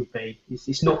hoped it would be.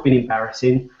 It's not been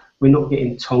embarrassing. We're not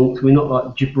getting tonked. We're not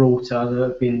like Gibraltar that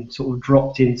have been sort of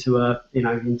dropped into a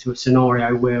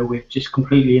scenario where we're just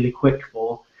completely ill-equipped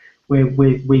for. We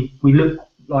look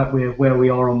like we're where we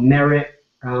are on merit.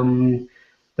 The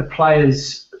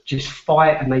players just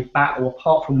fight and they battle.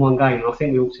 Apart from one game, and I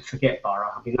think we ought to forget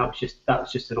Borough. I mean, that was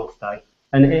just an off day.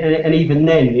 And even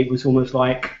then, it was almost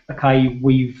like, okay,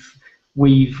 we've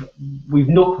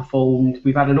not performed.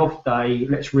 We've had an off day.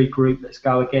 Let's regroup. Let's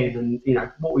go again.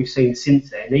 And what we've seen since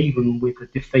then, even with the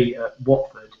defeat at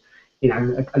Watford,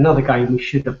 another game we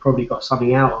should have probably got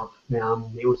something out of.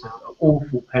 It was an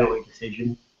awful penalty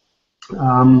decision.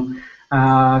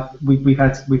 We've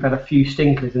had a few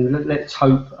stinkers, and let's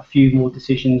hope a few more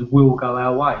decisions will go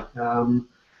our way.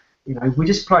 We're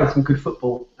just playing some good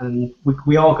football, and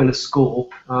we are going to score.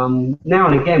 Now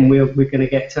and again, we're going to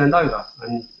get turned over,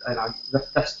 and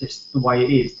that's just the way it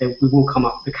is. We will come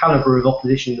up. The calibre of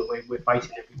opposition that we're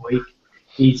facing every week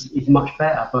is much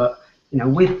better. But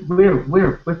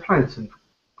we're playing some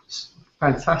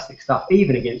fantastic stuff.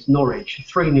 Even against Norwich,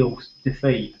 3-0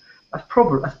 defeat. That's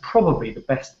probably the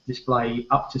best display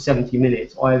up to 70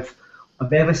 minutes I've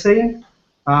ever seen.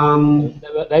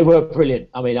 They were brilliant.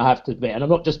 I mean, I have to admit, and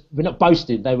we're not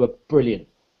boasting. They were brilliant.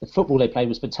 The football they played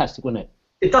was fantastic, wasn't it?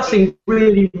 It does seem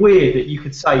really weird that you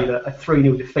could say that a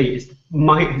 3-0 defeat is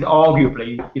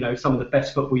arguably, some of the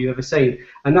best football you've ever seen,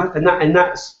 and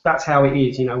that's how it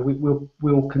is. We'll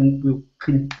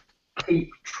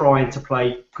keep trying to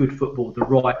play good football the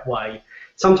right way.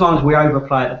 Sometimes we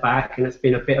overplay at the back, and it's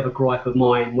been a bit of a gripe of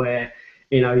mine where,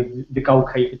 the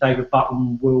goalkeeper David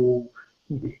Button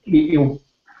he'll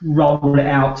roll it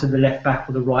out to the left back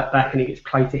or the right back, and it gets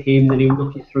played to him. Then he'll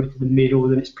look it through to the middle,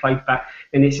 then it's played back,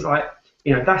 and it's like,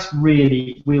 that's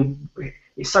really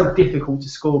it's so difficult to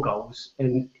score goals,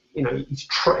 and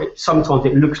sometimes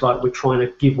it looks like we're trying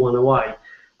to give one away.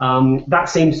 That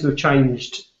seems to have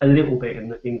changed a little bit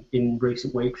in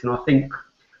recent weeks, and I think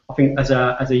as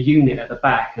a unit at the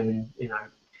back, and it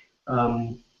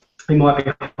might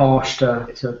be harsh to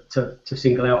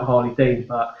single out Harley Dean,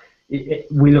 but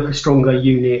we look a stronger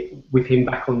unit with him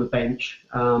back on the bench.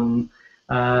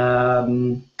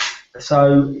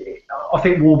 So I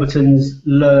think Warburton's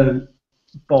learned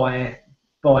by,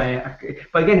 but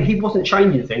again, he wasn't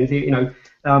changing things.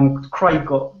 Craig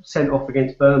got sent off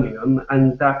against Birmingham,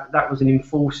 and that was an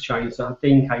enforced change. So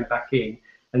Dean came back in,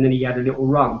 and then he had a little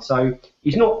run. So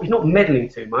he's not meddling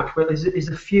too much, but there's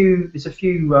a few sort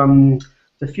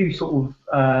of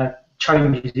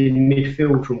changes in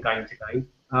midfield from game to game.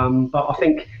 But I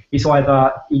think it's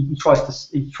either he tries to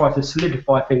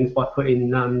solidify things by putting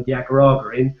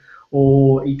Diagaraga in,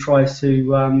 or he tries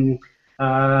to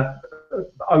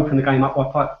open the game up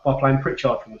by playing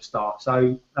Pritchard from the start.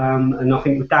 So and I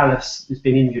think with Dallas has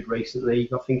been injured recently,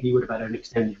 I think he would have had an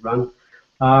extended run.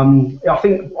 I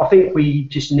think we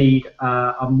just need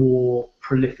a more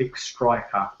prolific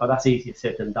striker, but that's easier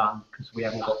said than done because we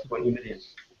haven't got 20 million.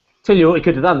 Tell you what we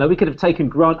could have done, though. We could have taken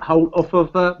Grant Holt off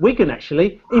of Wigan,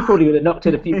 actually. He probably would have knocked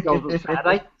in a few goals on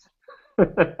Saturday.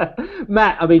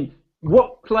 Matt, I mean,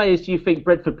 what players do you think,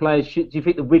 Brentford players, do you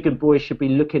think the Wigan boys should be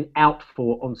looking out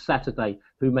for on Saturday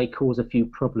who may cause a few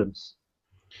problems?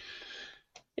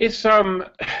 It's, I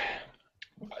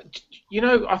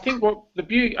think what the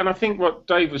beauty, and I think what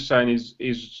Dave was saying is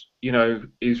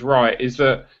right, is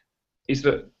that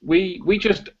we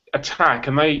just attack,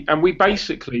 and we've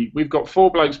got 4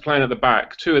 blokes playing at the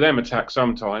back. 2 of them attack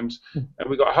sometimes, and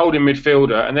we've got a holding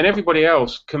midfielder, and then everybody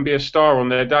else can be a star on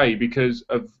their day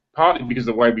partly because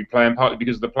of the way we play and partly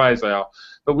because of the players they are.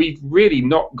 But we've really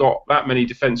not got that many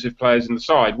defensive players in the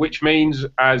side, which means,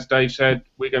 as Dave said,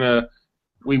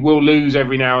 we will lose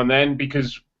every now and then,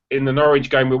 because in the Norwich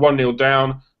game we're 1-0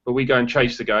 down, but we go and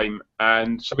chase the game,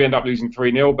 and so we end up losing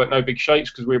 3-0, but no big shakes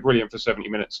because we're brilliant for 70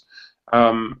 minutes.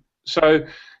 So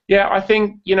yeah, I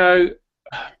think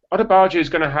Odebaji is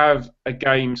going to have a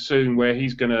game soon where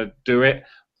he's going to do it.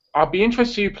 I'll be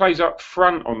interested who plays up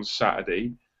front on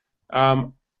Saturday.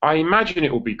 I imagine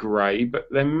it will be Gray, but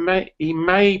he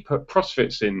may put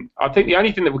Prosvitz in. I think the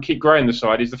only thing that will keep Gray on the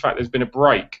side is the fact there's been a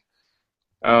break.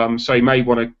 So he may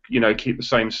want to, keep the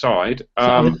same side.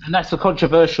 And that's a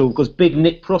controversial because big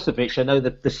Nick Prosovic, I know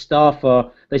that the staff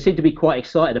they seem to be quite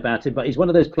excited about him, but he's one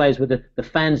of those players where the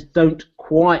fans don't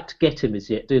quite get him as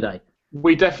yet, do they?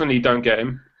 We definitely don't get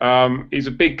him. He's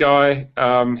a big guy.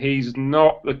 He's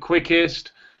not the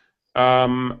quickest.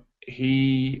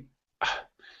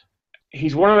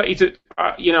 He's one of the.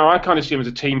 I kind of see him as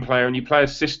a team player, and you play a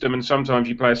system, and sometimes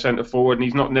you play a centre forward, and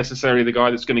he's not necessarily the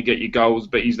guy that's going to get you goals,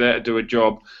 but he's there to do a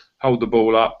job, hold the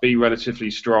ball up, be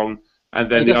relatively strong, and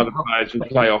then the other players will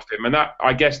play off him. And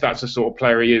I guess that's the sort of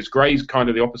player he is. Gray's kind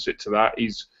of the opposite to that.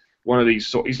 He's one of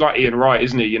these he's like Ian Wright,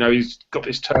 isn't he? He's got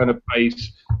this turn of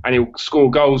pace, and he'll score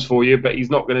goals for you, but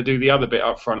he's not going to do the other bit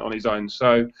up front on his own.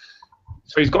 So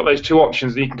he's got those two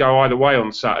options, and he can go either way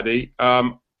on Saturday.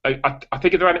 I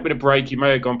think if there hadn't been a break, he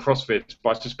may have gone Prosvitz,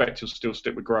 but I suspect he'll still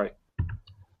stick with Gray.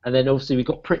 And then obviously we've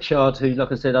got Pritchard, who,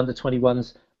 like I said, under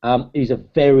 21s, he's a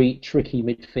very tricky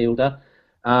midfielder.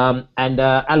 And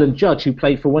Alan Judge, who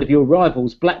played for one of your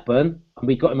rivals, Blackburn, and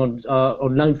we got him on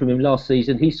loan from him last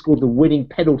season. He scored the winning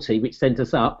penalty, which sent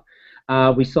us up.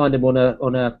 We signed him on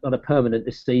a permanent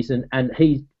this season, and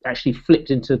he actually flipped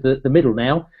into the middle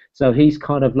now. So he's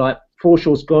kind of like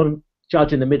Forshaw's gone,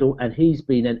 Judge in the middle, and he's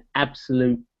been an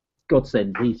absolute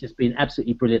godsend. He's just been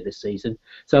absolutely brilliant this season.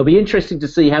 So it'll be interesting to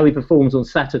see how he performs on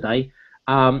Saturday.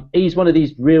 He's one of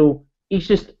these he's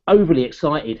just overly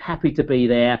excited, happy to be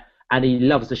there, and he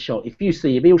loves the shot. If you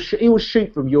see him, he'll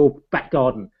shoot from your back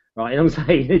garden, right? And I'm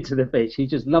saying into the pitch. He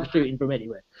just loves shooting from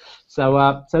anywhere.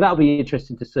 So that'll be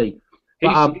interesting to see.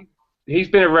 He's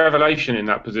been a revelation in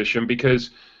that position because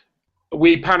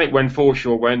we panicked when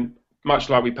Forshaw went, much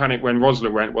like we panicked when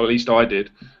Rosler went. Well, at least I did.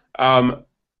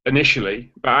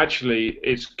 Initially, but actually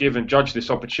it's given Judge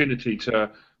this opportunity to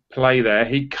play there.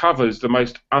 He covers the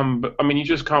most, you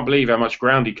just can't believe how much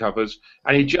ground he covers,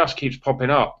 and he just keeps popping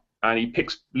up, and he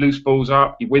picks loose balls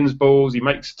up, he wins balls, he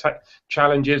makes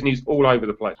challenges, and he's all over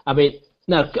the place.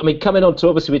 Coming on to,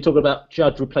 obviously we're talking about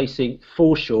Judge replacing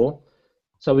Forshaw,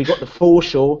 so we've got the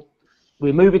Forshaw.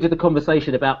 We're moving to the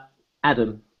conversation about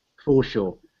Adam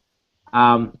Forshaw.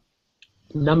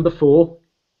 Number 4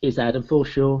 is Adam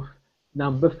Forshaw.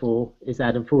 Number 4 is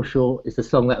Adam Forshaw. It's the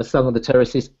song that was sung on the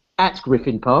terraces at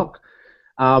Griffin Park.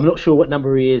 I'm not sure what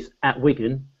number he is at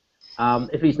Wigan.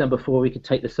 If he's number 4, we could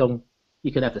take the song.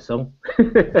 You can have the song. I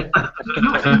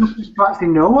don't actually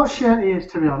know what shirt he is,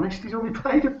 to be honest. He's only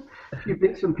played a few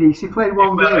bits and pieces. He played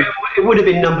one game. It would have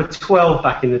been number 12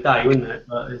 back in the day, wouldn't it?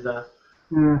 But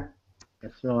yeah.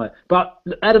 That's right. But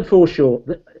Adam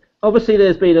Forshaw, obviously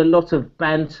there's been a lot of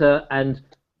banter and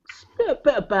a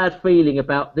bit of bad feeling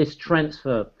about this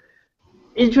transfer.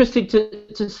 Interesting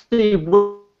to see.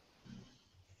 Do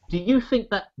you think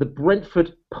that the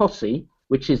Brentford posse,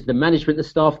 which is the management, the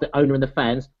staff, the owner and the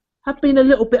fans, have been a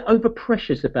little bit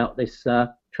over-precious about this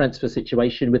transfer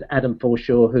situation with Adam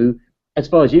Forshaw, who, as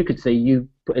far as you could see, you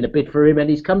put in a bid for him and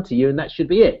he's come to you and that should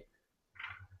be it?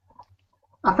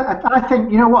 I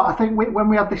think, you know what, I think when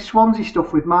we had this Swansea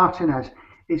stuff with Martinez,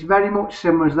 it's very much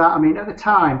similar as that. At the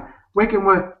time, Wigan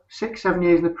were 6-7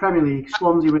 years in the Premier League,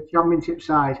 Swansea were Championship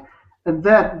side, and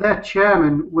their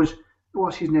chairman was,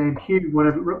 what's his name, Hughes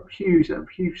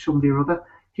somebody or other.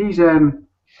 He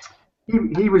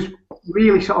was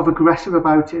really sort of aggressive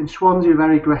about it, and Swansea were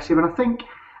very aggressive. And I think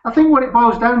what it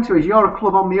boils down to is you're a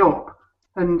club on the up,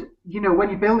 and when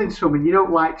you're building something, you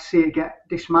don't like to see it get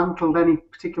dismantled, any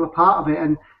particular part of it,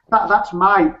 and that's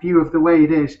my view of the way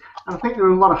it is. And I think there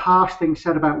are a lot of harsh things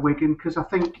said about Wigan, because I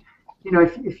think,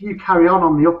 if you carry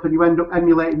on the up and you end up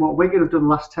emulating what Wigan have done the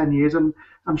last 10 years,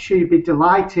 I'm sure you'd be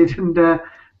delighted.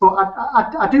 But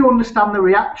I do understand the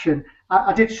reaction.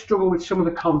 I did struggle with some of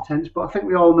the contents, but I think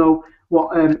we all know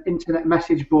what internet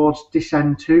message boards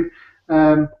descend to.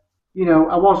 I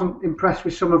wasn't impressed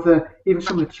with even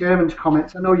some of the chairman's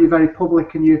comments. I know you're very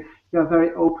public and you have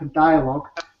very open dialogue,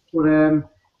 but I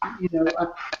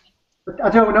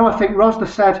don't know. I think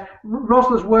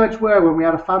Rosler's words were, when we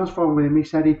had a fans forum with him, he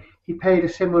said he paid a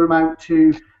similar amount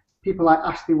to people like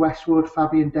Ashley Westwood,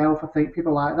 Fabian Delph, I think,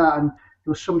 people like that, and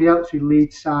there was somebody else who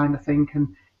Leeds signed, I think, and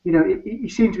he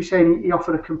seemed to be saying he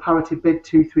offered a comparative bid,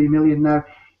 2-3 million. Now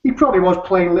he probably was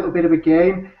playing a little bit of a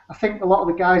game. I think a lot of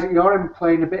the guys at York were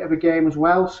playing a bit of a game as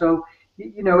well. So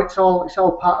it's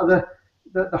all part of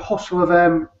the hustle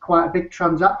of quite a big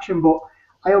transaction. But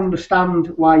I understand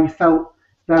why he felt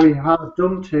very hard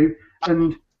done to.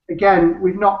 And again,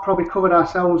 we've not probably covered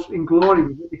ourselves in glory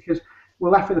with it, because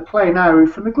we're left with a player now who,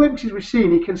 from the glimpses we've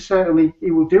seen, he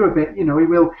will do a bit. He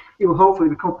will hopefully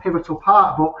become a pivotal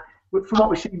part. But from what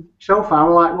we've seen so far,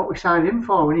 we like what we signed him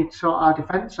for. We need to sort our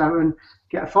defence out and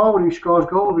get a forward who scores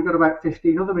goals. We've got about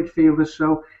 15 other midfielders,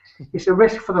 so it's a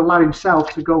risk for the lad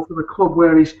himself to go from a club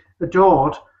where he's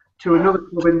adored to another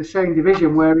club in the same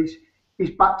division where he's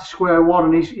back to square one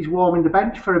and he's warming the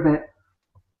bench for a bit.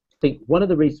 I think one of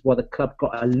the reasons why the club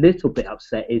got a little bit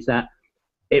upset is that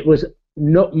it was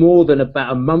not more than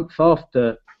about a month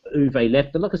after Uwe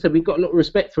left. And like I said, we've got a lot of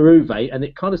respect for Uwe, and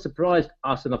it kind of surprised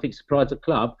us, and I think surprised the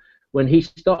club, when he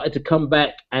started to come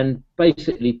back and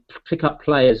basically pick up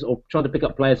players, or trying to pick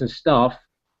up players and staff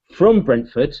from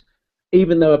Brentford,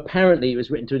 even though apparently it was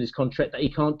written into his contract that he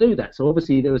can't do that. So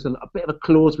obviously there was a bit of a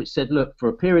clause which said, look, for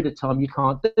a period of time you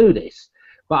can't do this.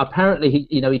 But apparently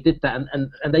he did that,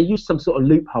 and they used some sort of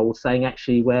loophole saying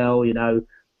actually, well,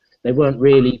 they weren't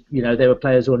really, they were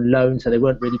players on loan, so they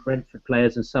weren't really Brentford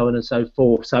players and so on and so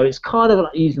forth. So it's kind of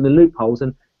like using the loopholes,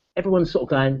 and everyone's sort of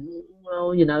going,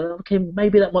 well, okay,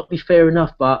 maybe that might be fair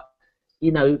enough, but,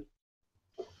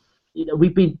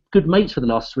 we've been good mates for the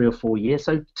last 3 or 4 years,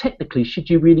 so technically, should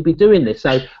you really be doing this?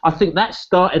 So I think that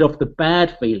started off the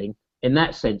bad feeling in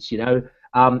that sense, He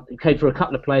came for a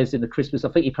couple of players in the Christmas. I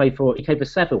think he came for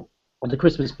Saville on the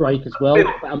Christmas break as well,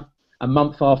 a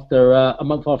month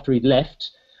after he'd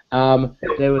left.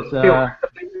 There was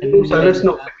also, let's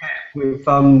not forget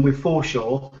with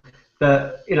Forshaw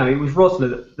that it was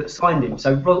Rosler that signed him.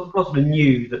 So Rosler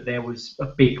knew that there was a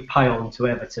big pay-on to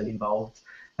Everton involved,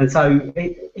 and so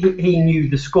he knew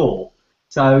the score.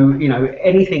 So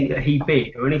anything that he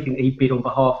bid or anything that he bid on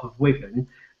behalf of Wigan,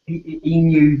 he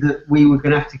knew that we were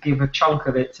going to have to give a chunk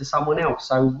of it to someone else.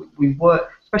 So we were,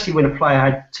 especially when a player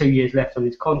had 2 years left on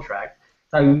his contract.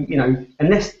 So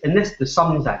unless the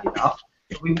sums added up,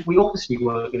 we obviously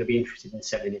weren't going to be interested in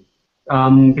selling him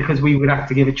because we would have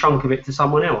to give a chunk of it to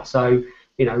someone else. So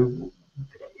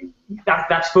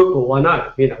that's football. I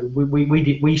know.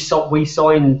 We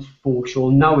signed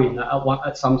Forshaw knowing that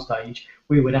at some stage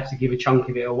we would have to give a chunk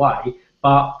of it away.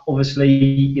 But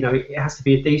obviously, it has to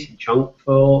be a decent chunk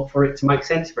for it to make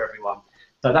sense for everyone.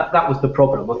 So that was the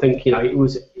problem. I think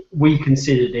we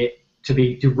considered it to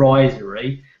be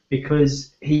derisory,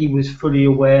 because he was fully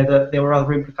aware that there were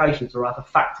other implications or other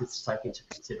factors to take into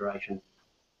consideration.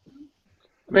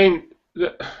 I mean,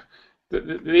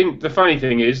 the funny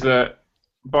thing is that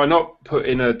by not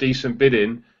putting a decent bid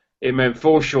in, it meant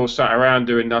Forshaw sat around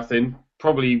doing nothing,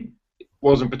 probably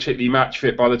wasn't particularly match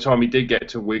fit by the time he did get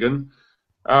to Wigan.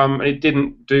 It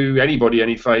didn't do anybody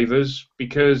any favours,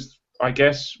 because I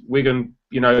guess Wigan,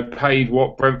 paid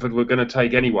what Brentford were going to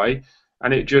take anyway.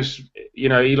 And it just,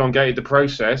 elongated the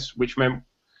process, which meant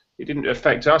it didn't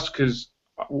affect us, because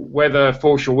whether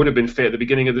Forshaw would have been fit at the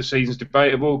beginning of the season is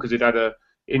debatable, because he'd had an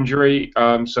injury,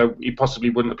 so he possibly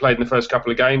wouldn't have played in the first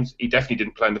couple of games. He definitely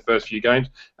didn't play in the first few games,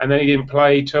 and then he didn't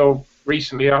play till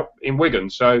recently up in Wigan.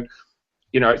 So,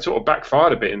 it sort of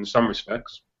backfired a bit in some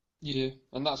respects. Yeah,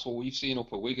 and that's what we've seen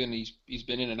up at Wigan. He's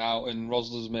been in and out, and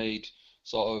Rosler's made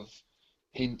sort of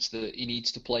hints that he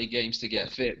needs to play games to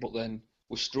get fit, but then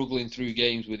we're struggling through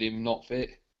games with him not fit,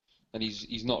 and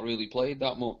he's not really played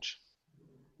that much.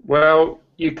 Well,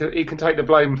 he can take the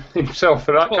blame himself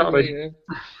for that, can't he? Yeah.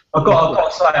 I've got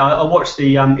to say, I watched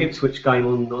the Ipswich game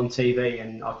on TV,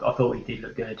 and I thought he did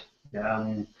look good.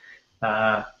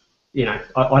 I'd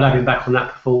have him back on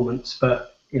that performance,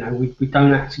 but we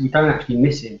don't actually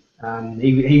miss him.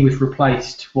 He was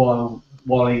replaced while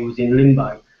he was in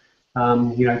limbo.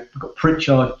 We've got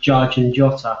Pritchard, Judge, and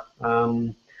Jota.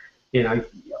 I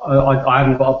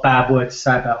haven't got a bad word to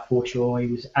say about Forshaw. He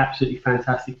was absolutely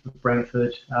fantastic for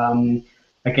Brentford.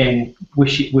 Again,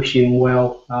 wish him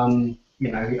well. I'm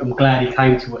glad he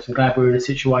came to us. I'm glad we're in a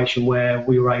situation where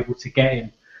we were able to get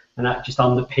him, and that just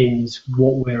underpins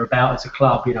what we're about as a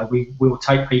club. We will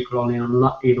take people on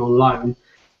loan,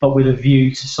 but with a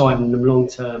view to signing them long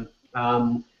term.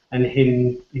 And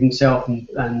himself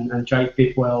and Jake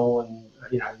Bidwell, and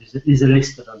there's a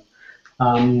list of them.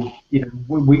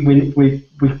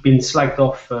 We've been slagged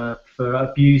off for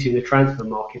abusing the transfer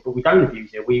market, but we don't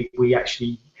abuse it.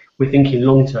 We're thinking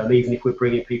long term, even if we're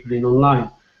bringing people in on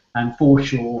loan. And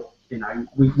Forshaw,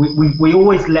 we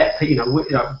always let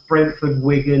Brentford,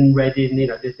 Wigan, Reading,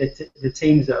 the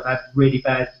teams that have had really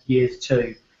bad years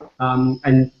too,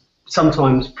 and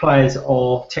sometimes players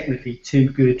are technically too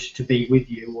good to be with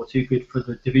you, or too good for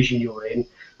the division you're in,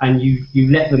 and you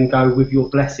let them go with your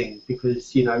blessing,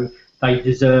 because they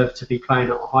deserve to be playing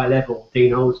at a high level.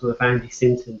 Dean Holdsworth, Andy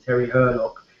Sinton, Terry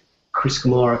Hurlock, Chris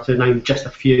Kamara, to name just a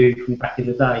few from back in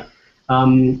the day.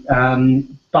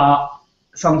 But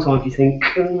sometimes you think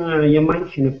you're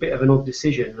making a bit of an odd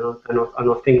decision, and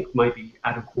I think maybe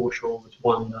Adam Forshaw was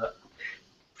one that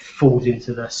falls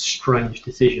into the strange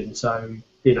decision. So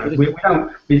we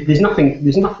don't. There's nothing.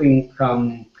 There's no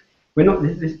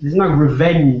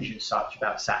revenge as such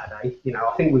about Saturday.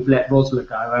 I think we've let Rosler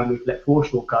go and we've let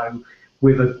Forshaw go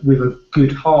with a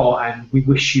good heart, and we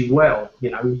wish you well.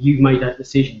 You've made that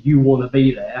decision. You want to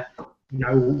be there.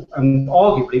 And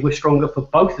arguably we're stronger for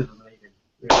both of them.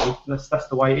 Even that's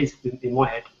the way it is in my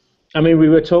head. I mean, we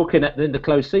were talking at the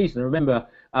close season. Remember,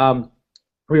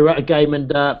 we were at a game and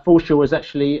Forshaw was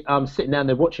actually sitting down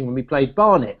there watching when we played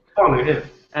Barnet. Barnet, yeah.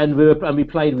 And we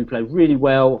played really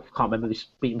well. I can't remember, we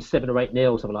beat them 7 or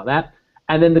 8-0 or something like that.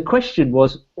 And then the question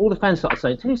was, all the fans started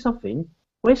saying, "Tell you something,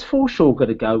 where's Forshaw going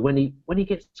to go when he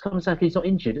comes out? He's not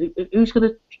injured. Who's going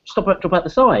to drop out the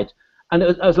side?" And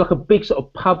it was like a big sort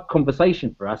of pub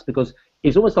conversation for us, because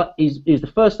it's almost like he's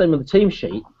the first name on the team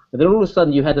sheet, and then all of a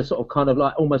sudden you had a sort of kind of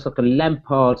like almost like a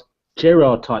Lampard,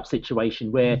 Gerrard type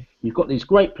situation where you've got these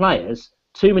great players,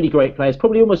 too many great players,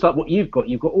 probably almost like what you've got.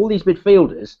 You've got all these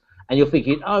midfielders, and you're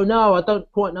thinking, oh no, I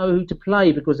don't quite know who to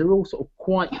play because they're all sort of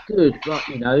quite good,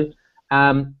 right?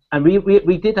 And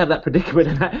we did have that predicament,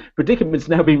 and that predicament's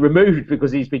now been removed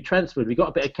because he's been transferred. We got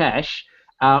a bit of cash,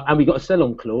 and we got a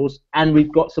sell-on clause, and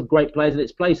we've got some great players in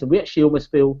its place, and we actually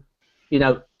almost feel,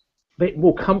 a bit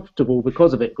more comfortable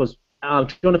because of it. Because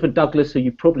Jonathan Douglas, who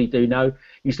you probably do know,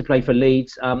 used to play for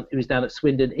Leeds. He was down at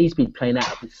Swindon. He's been playing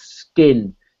out of his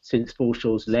skin since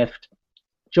Forshaw's left.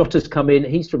 Jota's come in.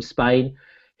 He's from Spain.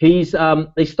 They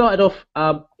started off.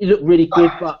 He looked really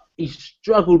good, but he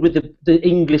struggled with the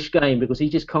English game because he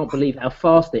just can't believe how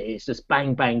fast it is. Just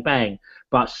bang, bang, bang.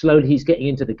 But slowly he's getting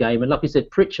into the game. And like I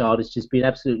said, Pritchard has just been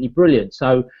absolutely brilliant.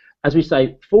 So, as we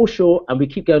say, Forshaw, and we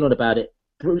keep going on about it,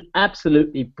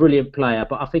 absolutely brilliant player.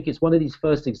 But I think it's one of these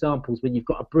first examples when you've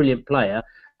got a brilliant player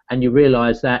and you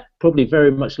realise that, probably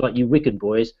very much like you Wigan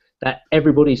boys, that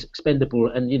everybody's expendable,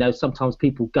 and sometimes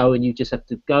people go and you just have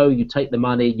to go, you take the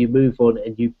money, you move on,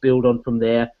 and you build on from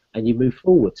there and you move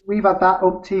forward. We've had that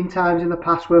umpteen times in the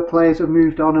past where players have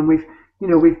moved on and we've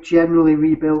generally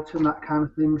rebuilt and that kind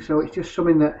of thing. So it's just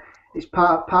something that it's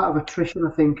part of attrition,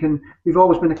 I think, and we've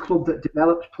always been a club that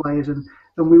develops players, and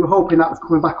we were hoping that was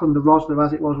coming back under Rosler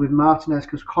as it was with Martinez,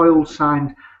 because Coyle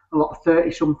signed a lot of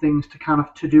 30-somethings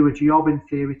to do a job in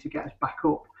theory to get us back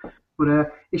up.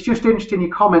 But it's just interesting,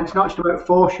 your comments, not just about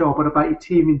Forshaw, but about your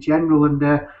team in general. And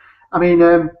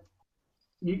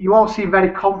you all seem very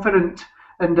confident.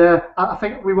 And I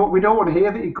think we don't want to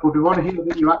hear that you're good. We want to hear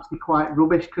that you're actually quite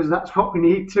rubbish, because that's what we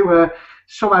need to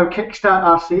somehow kickstart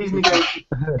our season again.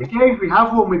 The games we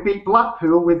have won, we beat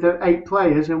Blackpool with 8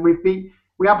 players, and we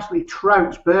absolutely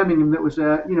trounced Birmingham. That was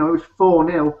it was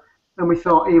 4-0, and we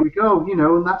thought, here we go,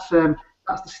 and that's the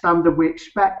standard we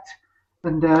expect.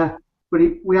 And I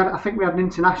think we had an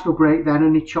international break then,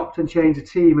 and he chopped and changed the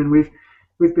team, and we've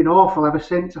been awful ever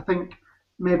since. I think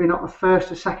maybe not the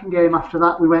first or second game after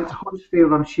that, we went to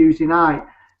Huddersfield on Tuesday night,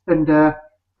 and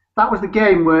that was the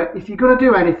game where if you're going to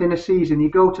do anything this season, you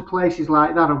go to places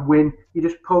like that and win. You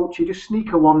just poach, you just sneak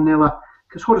a 1-0,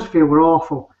 because Huddersfield were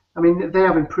awful. I mean, they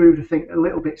have improved, I think, a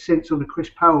little bit since under Chris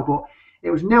Powell, but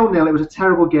it was 0-0. It was a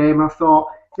terrible game, and I thought,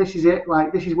 this is it.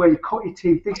 This is where you cut your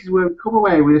teeth. This is where we come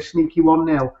away with a sneaky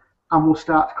 1-0, and we'll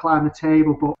start to climb the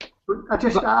table. But I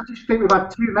just think we've had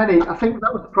too many. I think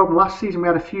that was the problem last season. We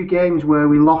had a few games where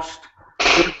we lost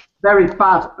very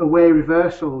bad away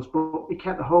reversals, but we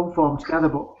kept the home form together.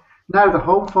 But now the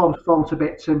home form's fallen to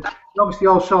bits, and obviously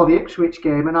all saw the Ipswich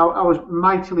game, and I was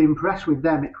mightily impressed with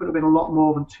them. It could have been a lot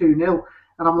more than 2-0,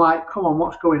 and I'm like, come on,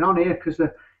 what's going on here? Because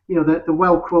the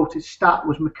well-quoted stat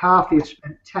was McCarthy has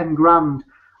spent 10 grand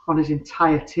on his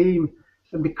entire team.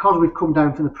 And because we've come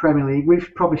down from the Premier League,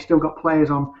 we've probably still got players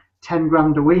on 10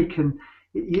 grand a week. And,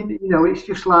 it's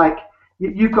just like,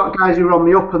 you've got guys who are on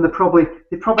the up, and they probably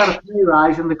had a pay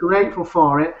rise and they're grateful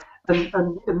for it.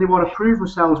 And they want to prove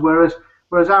themselves. Whereas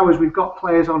ours, we've got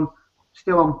players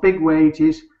still on big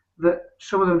wages that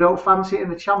some of them don't fancy it in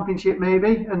the Championship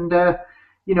maybe. And,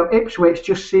 Ipswich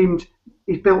just seemed,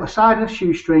 he's built a side in a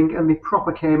shoestring, and they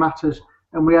proper came at us,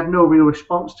 and we had no real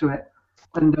response to it.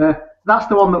 And that's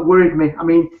the one that worried me. I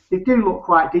mean, they do look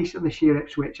quite decent this year,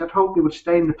 Ipswich. I'd hope they would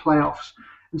stay in the playoffs.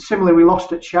 And similarly, we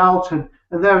lost at Charlton,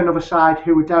 and they're another side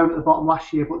who were down at the bottom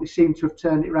last year, but they seem to have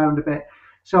turned it around a bit.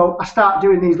 So I start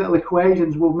doing these little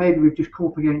equations. Well, maybe we've just come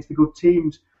up against the good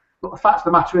teams. But the fact of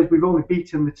the matter is, we've only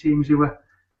beaten the teams who are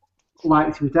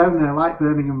likely to be down there, like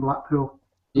Birmingham, Blackpool.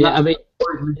 Yeah, I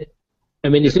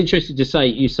mean, it's interesting to say.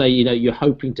 You say, you're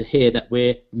hoping to hear that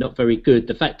we're not very good.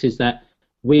 The fact is that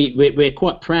we're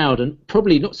quite proud, and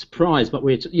probably not surprised, but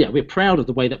we're proud of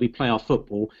the way that we play our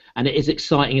football, and it is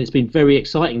exciting, and it's been very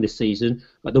exciting this season.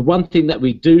 But the one thing that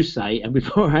we do say, and we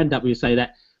put our hand up, we say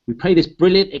that We play this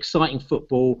brilliant, exciting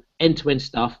football, end-to-end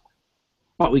stuff,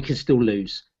 but we can still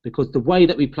lose. Because the way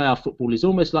that we play our football is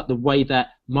almost like the way that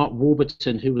Mark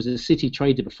Warburton, who was a City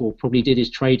trader before, probably did his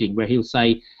trading, where he'll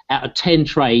say, out of 10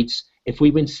 trades, if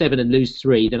we win 7 and lose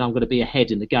 3, then I'm going to be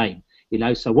ahead in the game.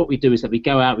 So what we do is that we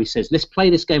go out, we says, let's play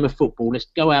this game of football, let's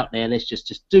go out there, let's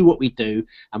just do what we do,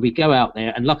 and we go out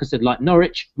there, and like I said, like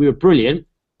Norwich, we were brilliant,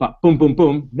 but boom, boom,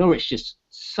 boom, Norwich just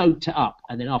soaked it up,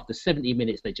 and then after 70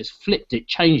 minutes, they just flipped it,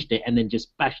 changed it, and then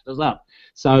just bashed us up.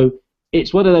 So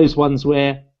it's one of those ones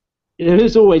where there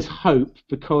is always hope,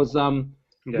 because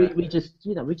we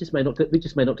just may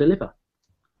not deliver.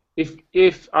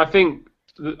 If I think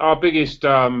our biggest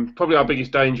probably our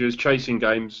biggest danger is chasing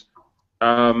games,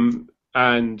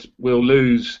 and we'll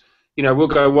lose. We'll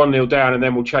go 1-0 down and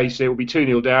then we'll chase it. We'll be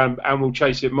 2-0 down and we'll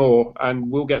chase it more, and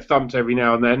we'll get thumped every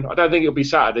now and then. I don't think it'll be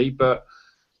Saturday, but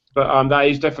that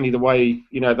is definitely the way.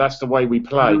 That's the way we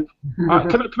play.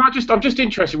 I'm just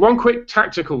interested. One quick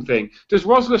tactical thing: does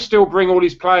Rosler still bring all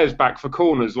his players back for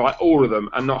corners, like all of them,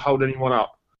 and not hold anyone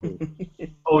up?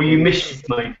 Or you miss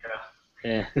maker?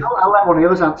 Yeah. I'll let one of the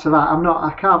others answer that.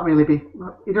 I can't really be.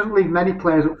 He doesn't leave many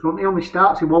players up front. He only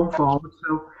starts in one forward,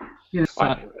 so.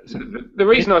 The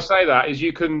reason I say that is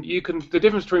you can the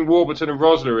difference between Warburton and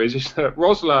Rosler is that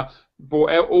Rosler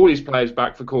brought all his players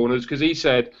back for corners because he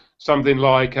said something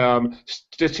like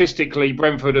statistically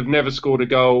Brentford have never scored a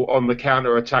goal on the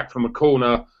counter attack from a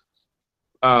corner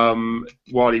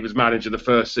while he was manager the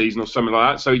first season or something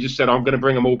like that. So he just said, I'm going to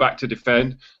bring them all back to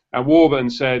defend. And Warburton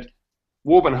said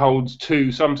Warburton holds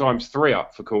 2, sometimes 3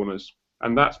 up for corners,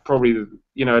 and that's probably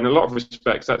in a lot of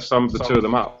respects that sums the 2 of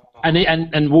them up.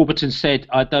 And Warburton said,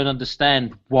 I don't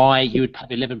understand why you would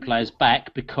have 11 players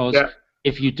back, because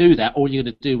if you do that, all you're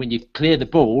going to do when you clear the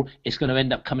ball, it's going to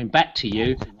end up coming back to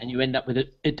you, and you end up with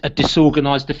a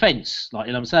disorganised defence, like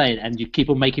I'm saying, and you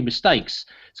keep on making mistakes.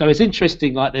 So it's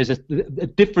interesting, like there's a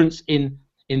difference in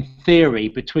theory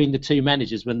between the 2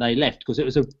 managers when they left, because it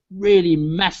was a really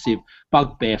massive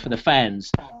bugbear for the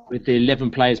fans with the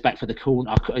 11 players back for the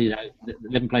corner.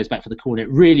 11 players back for the corner. It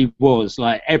really was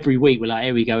like every week we're like,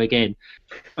 here we go again.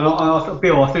 And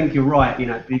Bill, I think you're right.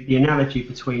 The analogy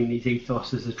between his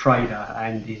ethos as a trader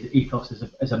and his ethos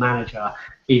as a manager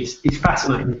is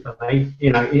fascinating for me.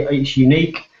 It's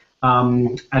unique,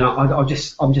 and I'm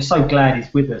just so glad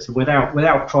he's with us. And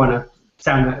without trying to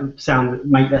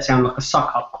make that sound like a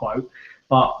suck-up quote,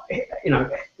 but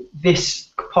this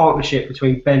partnership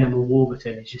between Benham and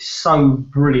Warburton is just so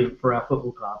brilliant for our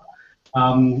football club.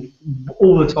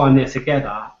 All the time they're together,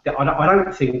 I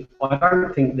don't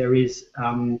think there is.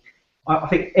 I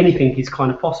think anything is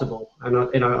kind of possible, and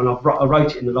I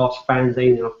wrote it in the last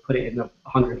fanzine, and I've put it in the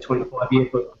 125-year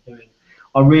book I'm doing.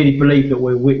 I really believe that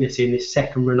we're witnessing this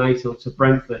second renaissance of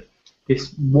Brentford.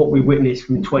 What we witnessed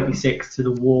from 26 to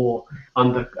the war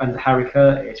under Harry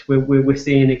Curtis, we're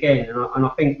seeing again, and I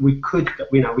think we can go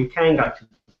to the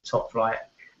top flight,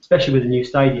 especially with the new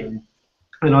stadium,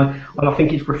 and I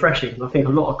think it's refreshing. I think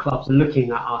a lot of clubs are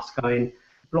looking at us going,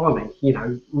 blimey,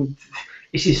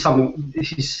 this is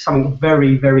something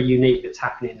very, very unique that's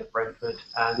happening at Brentford,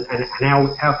 and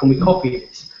how can we copy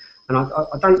this? And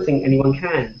I don't think anyone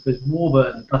can, because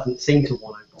Warburton doesn't seem to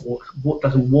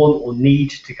doesn't want or need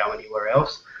to go anywhere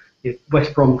else. If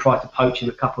West Brom tried to poach him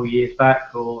a couple of years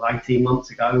back or 18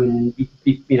 months ago, and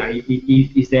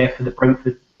he's there for the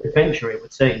Brentford adventure, it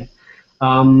would seem.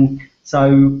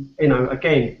 So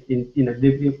again,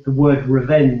 the word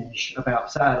revenge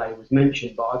about Saturday was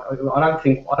mentioned, but I don't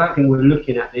think we're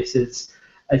looking at this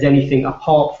as anything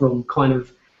apart from kind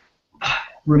of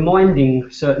reminding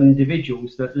certain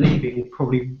individuals that leaving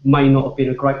probably may not have been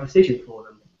a great decision for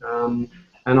them.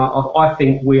 And I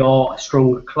think we are a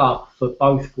stronger club for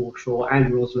both Forshaw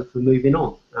and Rosler for moving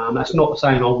on. That's not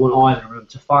saying I want either of them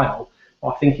to fail, but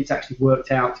I think it's actually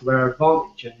worked out to their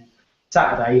advantage. And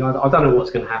Saturday, I don't know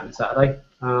what's going to happen Saturday.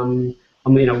 I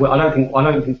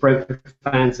don't think Brentford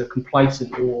fans are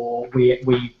complacent, or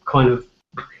we kind of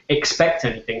expect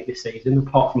anything this season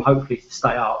apart from hopefully to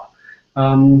stay up.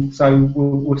 So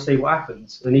we'll see what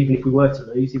happens, and even if we were to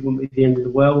lose, it wouldn't be the end of the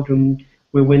world, and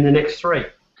we'll win the next 3.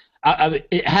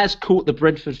 It has caught the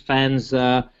Brentford fans'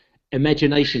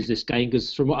 imaginations, this game,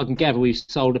 because from what I can gather, we've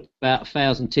sold about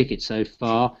 1,000 tickets so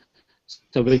far,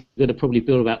 so we're going to probably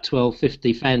build about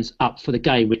 1,250 fans up for the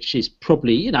game, which is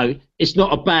probably, it's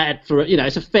not a bad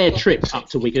it's a fair trip up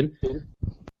to Wigan.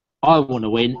 I want to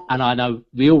win, and I know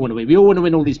we all want to win. We all want to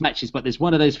win all these matches, but there's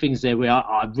one of those things there where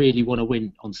I really want to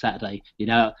win on Saturday.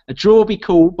 A draw would be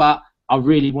cool, but I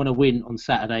really want to win on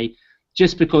Saturday,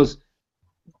 just because.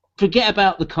 Forget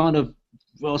about the kind of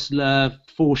Rosler,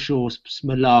 Forshaw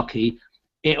malarkey.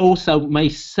 it also may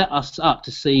set us up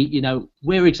to see,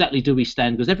 where exactly do we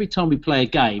stand? Because every time we play a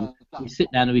game, we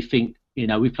sit down and we think,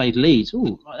 we played Leeds.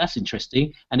 Oh, that's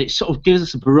interesting. And it sort of gives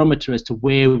us a barometer as to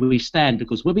where we stand.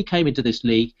 Because when we came into this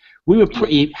league, we were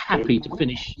pretty happy to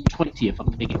finish 20th,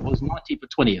 I think it was, 19th or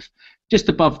 20th, just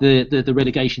above the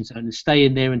relegation zone and stay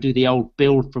in there and do the old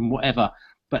build from whatever.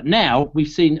 But now we've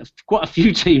seen quite a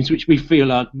few teams which we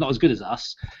feel are not as good as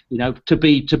us, to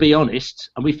be honest.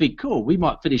 And we think, cool, we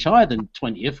might finish higher than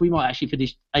 20th. We might actually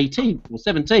finish 18th or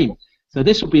 17th. So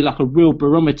this will be like a real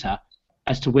barometer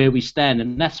as to where we stand.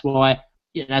 And that's why,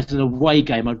 as an away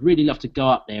game, I'd really love to go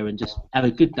up there and just have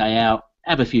a good day out,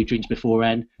 have a few drinks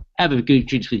beforehand, have a good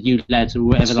drinks with you lads or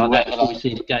whatever like that before we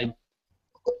see the game,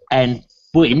 and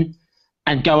win,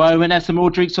 and go home and have some more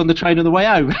drinks on the train on the way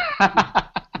home.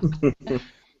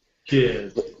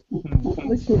 Cheers.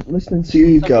 Listening to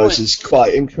you guys is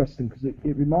quite interesting because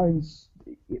it reminds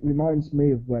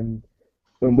me of when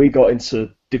we got into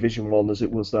Division 1 as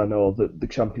it was then, or the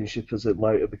Championship as it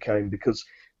later became, because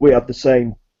we had the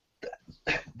same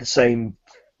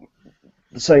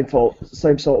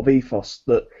sort of ethos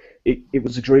that it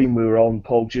was a dream we were on.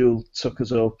 Paul Jewell took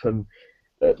us up, and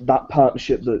that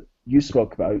partnership that you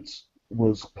spoke about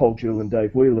was Paul Jewell and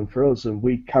Dave Whelan for us, and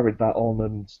we carried that on.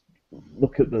 And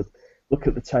look at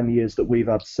the 10 years that we've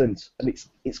had since, and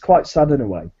it's quite sad in a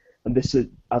way. And this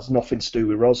has nothing to do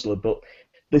with Rosler, but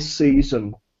this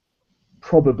season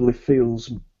probably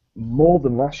feels more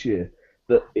than last year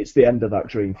that it's the end of that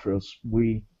dream for us.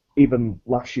 We, even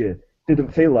last year,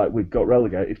 didn't feel like we'd got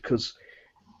relegated because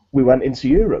we went into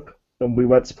Europe and we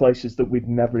went to places that we'd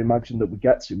never imagined that we'd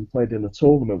get to. We played in a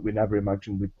tournament we never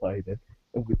imagined we'd played in,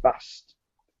 and we basked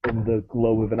in the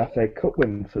glow of an FA Cup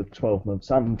win for 12 months,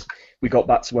 and we got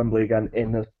back to Wembley again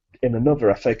in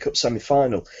another FA Cup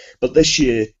semi-final. But this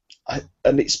year,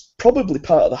 and it's probably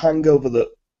part of the hangover that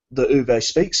Uwe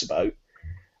speaks about,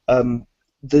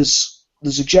 there's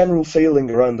a general feeling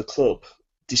around the club,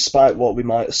 despite what we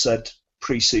might have said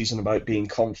pre-season about being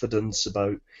confident,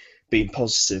 about being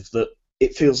positive, that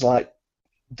it feels like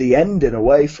the end in a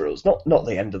way for us, not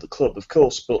the end of the club, of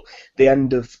course, but the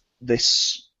end of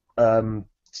this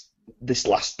this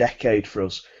last decade for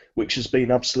us, which has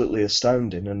been absolutely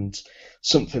astounding and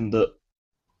something that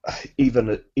even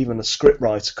a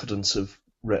scriptwriter couldn't have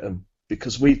written,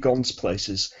 because we've gone to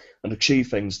places and achieved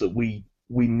things that we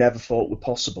never thought were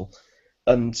possible.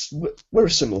 And we're a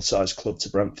similar sized club to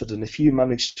Brentford, and if you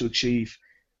manage to achieve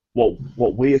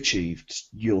what we achieved,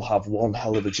 you'll have one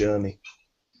hell of a journey.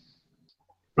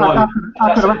 Right.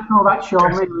 I could have echoed that,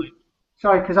 Sean, really.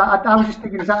 Sorry, because I was just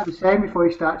thinking exactly the same before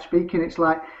you start speaking. It's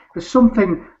like there's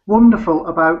something wonderful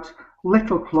about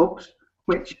little clubs,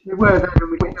 which we were then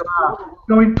and we still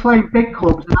are, playing big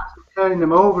clubs and actually turning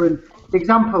them over. And the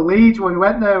example, Leeds, when we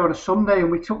went there on a Sunday and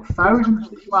we took thousands,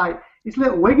 it's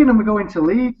Little Wigan and we go into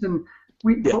Leeds, and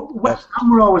West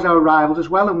Ham were always our rivals as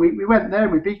well, and we went there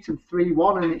and we beat them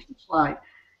 3-1, and it's just like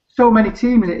so many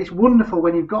teams. It's wonderful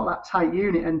when you've got that tight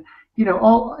unit, and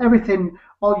all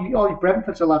you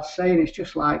Brentford's lads saying, it's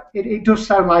just like it does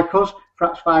sound like us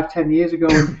perhaps 5-10 years ago.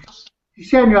 And you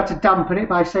say you had to dampen it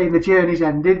by saying the journey's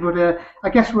ended, but I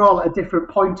guess we're all at a different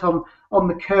point on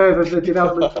the curve of the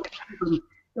development.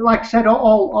 Like I said,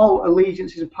 all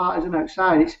allegiances and parties and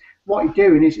outside, it's what you're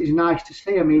doing is nice to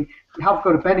see. I mean, you have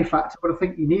got a benefactor, but I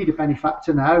think you need a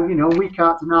benefactor now. We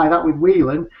can't deny that with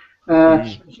Whelan.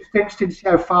 It's just interesting to see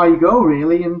how far you go,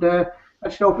 really, and I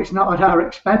just hope it's not at our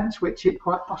expense, which it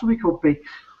quite possibly could be.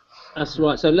 That's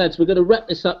right. So, lads, we're going to wrap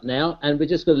this up now, and we're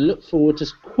just going to look forward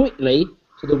just quickly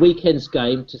to the weekend's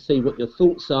game to see what your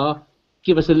thoughts are.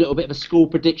 Give us a little bit of a score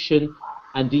prediction,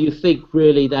 and do you think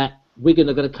really that Wigan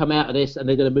are going to come out of this and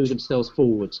they're going to move themselves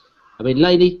forwards? I mean,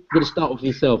 Laney, I'm going to start with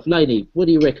yourself. Laney, what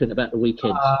do you reckon about the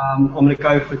weekend? I'm going to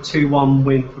go for 2-1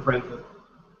 win for Brentford.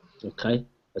 Okay,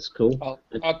 that's cool.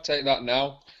 I'd take that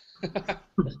now.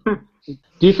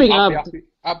 Do you think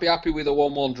I'd be happy with a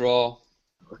 1-1 draw.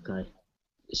 Okay.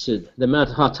 So the Mad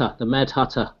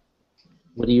Hutter.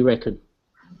 What do you reckon?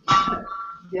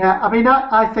 Yeah, I mean,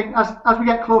 I think as we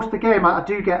get close to the game, I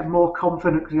do get more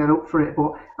confident to get up for it.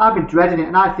 But I've been dreading it,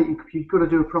 and I think you've got to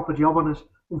do a proper job on us.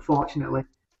 Unfortunately,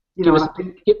 give us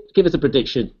a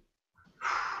prediction.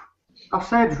 I'll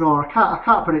say a draw. I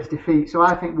can't predict defeat, so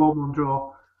I think 1-1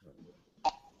 draw.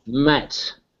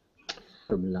 Matt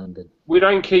from London. We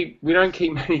don't keep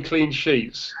many clean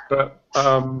sheets, but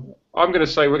I'm going to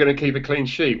say we're going to keep a clean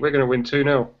sheet. We're going to win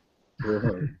 2-0.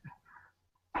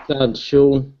 Done,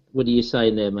 Sean. What are you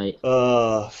saying there, mate?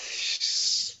 I'm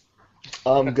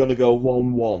going to go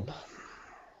 1-1.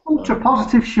 Ultra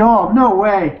positive Sean, no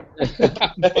way.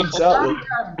 Exactly.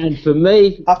 And for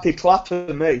me, happy clap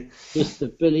for me. Mr.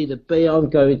 Billy the Bee, I'm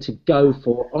going to go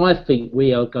for, I think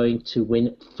we are going to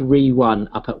win 3-1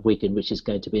 up at Wigan, which is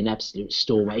going to be an absolute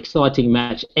storm. Exciting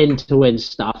match, end-to-end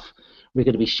stuff. We're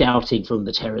going to be shouting from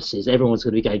the terraces. Everyone's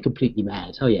going to be going completely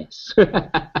mad. Oh, yes.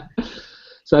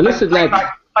 So listen, lads.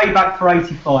 Payback for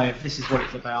 85. This is what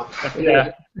it's about.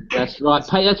 Yeah. That's right.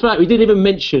 That's right. We didn't even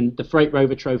mention the Freight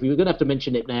Rover Trophy. We're going to have to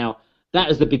mention it now. That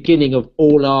is the beginning of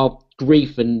all our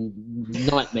grief and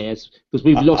nightmares because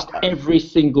we've lost every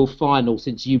single final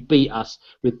since you beat us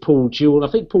with Paul Jewell. I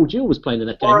think Paul Jewell was playing in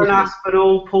that game. Warren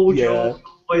Aspinall, Paul Jewell,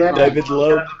 David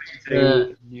Lowe.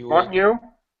 Mike Newell.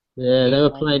 Yeah, they were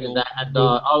playing in that, and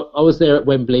I was there at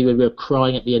Wembley when we were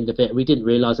crying at the end of it. We didn't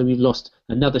realise that we've lost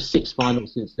another 6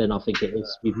 finals since then, I think it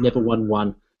is. We've never won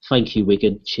one. Thank you,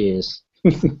 Wigan. Cheers.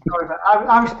 Sorry,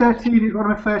 I was 13. It was one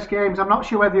of my first games. I'm not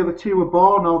sure whether the other two were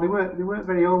born or they weren't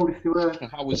very old if they were.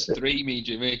 I was 3, me,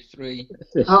 Jimmy. 3.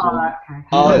 Oh, right, okay.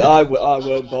 I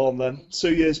weren't born then.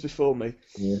 2 years before me.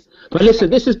 Yeah. But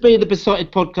listen, this has been the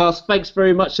Beesotted podcast. Thanks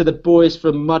very much to the boys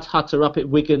from Mudhutter up at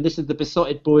Wigan. This is the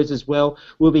Beesotted boys as well.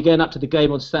 We'll be going up to the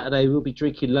game on Saturday. We'll be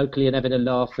drinking locally and having a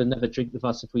laugh, and have a drink with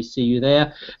us if we see you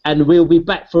there. And we'll be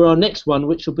back for our next one,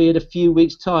 which will be in a few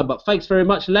weeks' time. But thanks very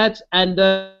much, lads, and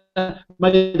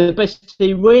may the best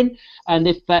team win. And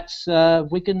if that's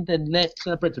Wigan, then let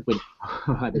Brentford win.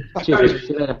 All right, cheers.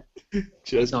 See you later.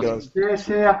 Cheers, guys. Cheers,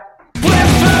 here.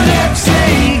 Brentford FC,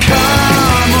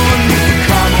 come on, you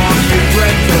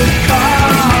Brentford, come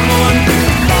on,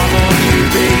 you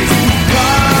Bees,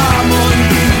 come on,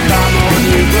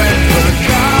 you Brentford,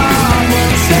 come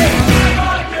on, say,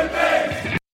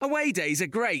 Away days are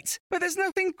great, but there's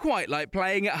nothing quite like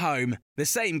playing at home. The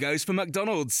same goes for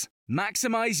McDonald's.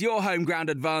 Maximise your home ground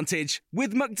advantage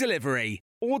with McDelivery.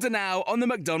 Order now on the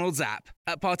McDonald's app.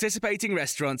 At participating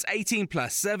restaurants, 18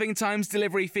 plus serving times,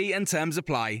 delivery fee and terms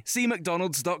apply. See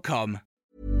mcdonalds.com.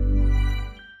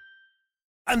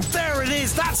 And there it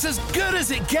is, that's as good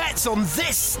as it gets on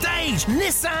this stage.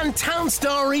 Nissan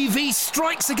Townstar EV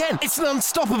strikes again. It's an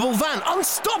unstoppable van,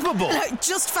 unstoppable.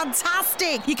 Just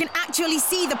fantastic. You can actually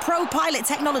see the Pro Pilot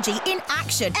technology in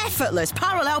action. Effortless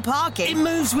parallel parking. It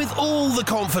moves with all the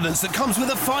confidence that comes with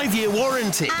a 5-year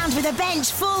warranty. And with a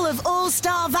bench full of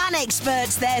all-star van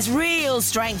experts, there's real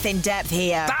strength in depth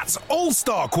here. That's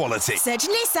all-star quality. Search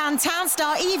Nissan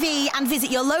Townstar EV and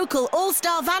visit your local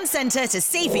all-star van centre to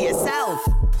see for yourself.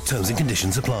 Terms and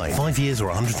conditions apply. 5 years or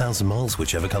 100,000 miles,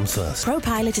 whichever comes first.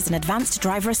 ProPilot is an advanced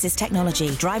driver assist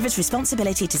technology. Driver's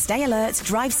responsibility to stay alert,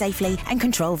 drive safely, and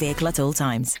control vehicle at all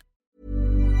times.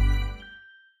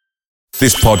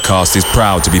 This podcast is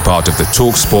proud to be part of the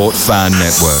TalkSport Fan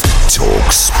Network.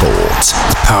 TalkSport.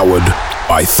 Powered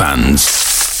by fans.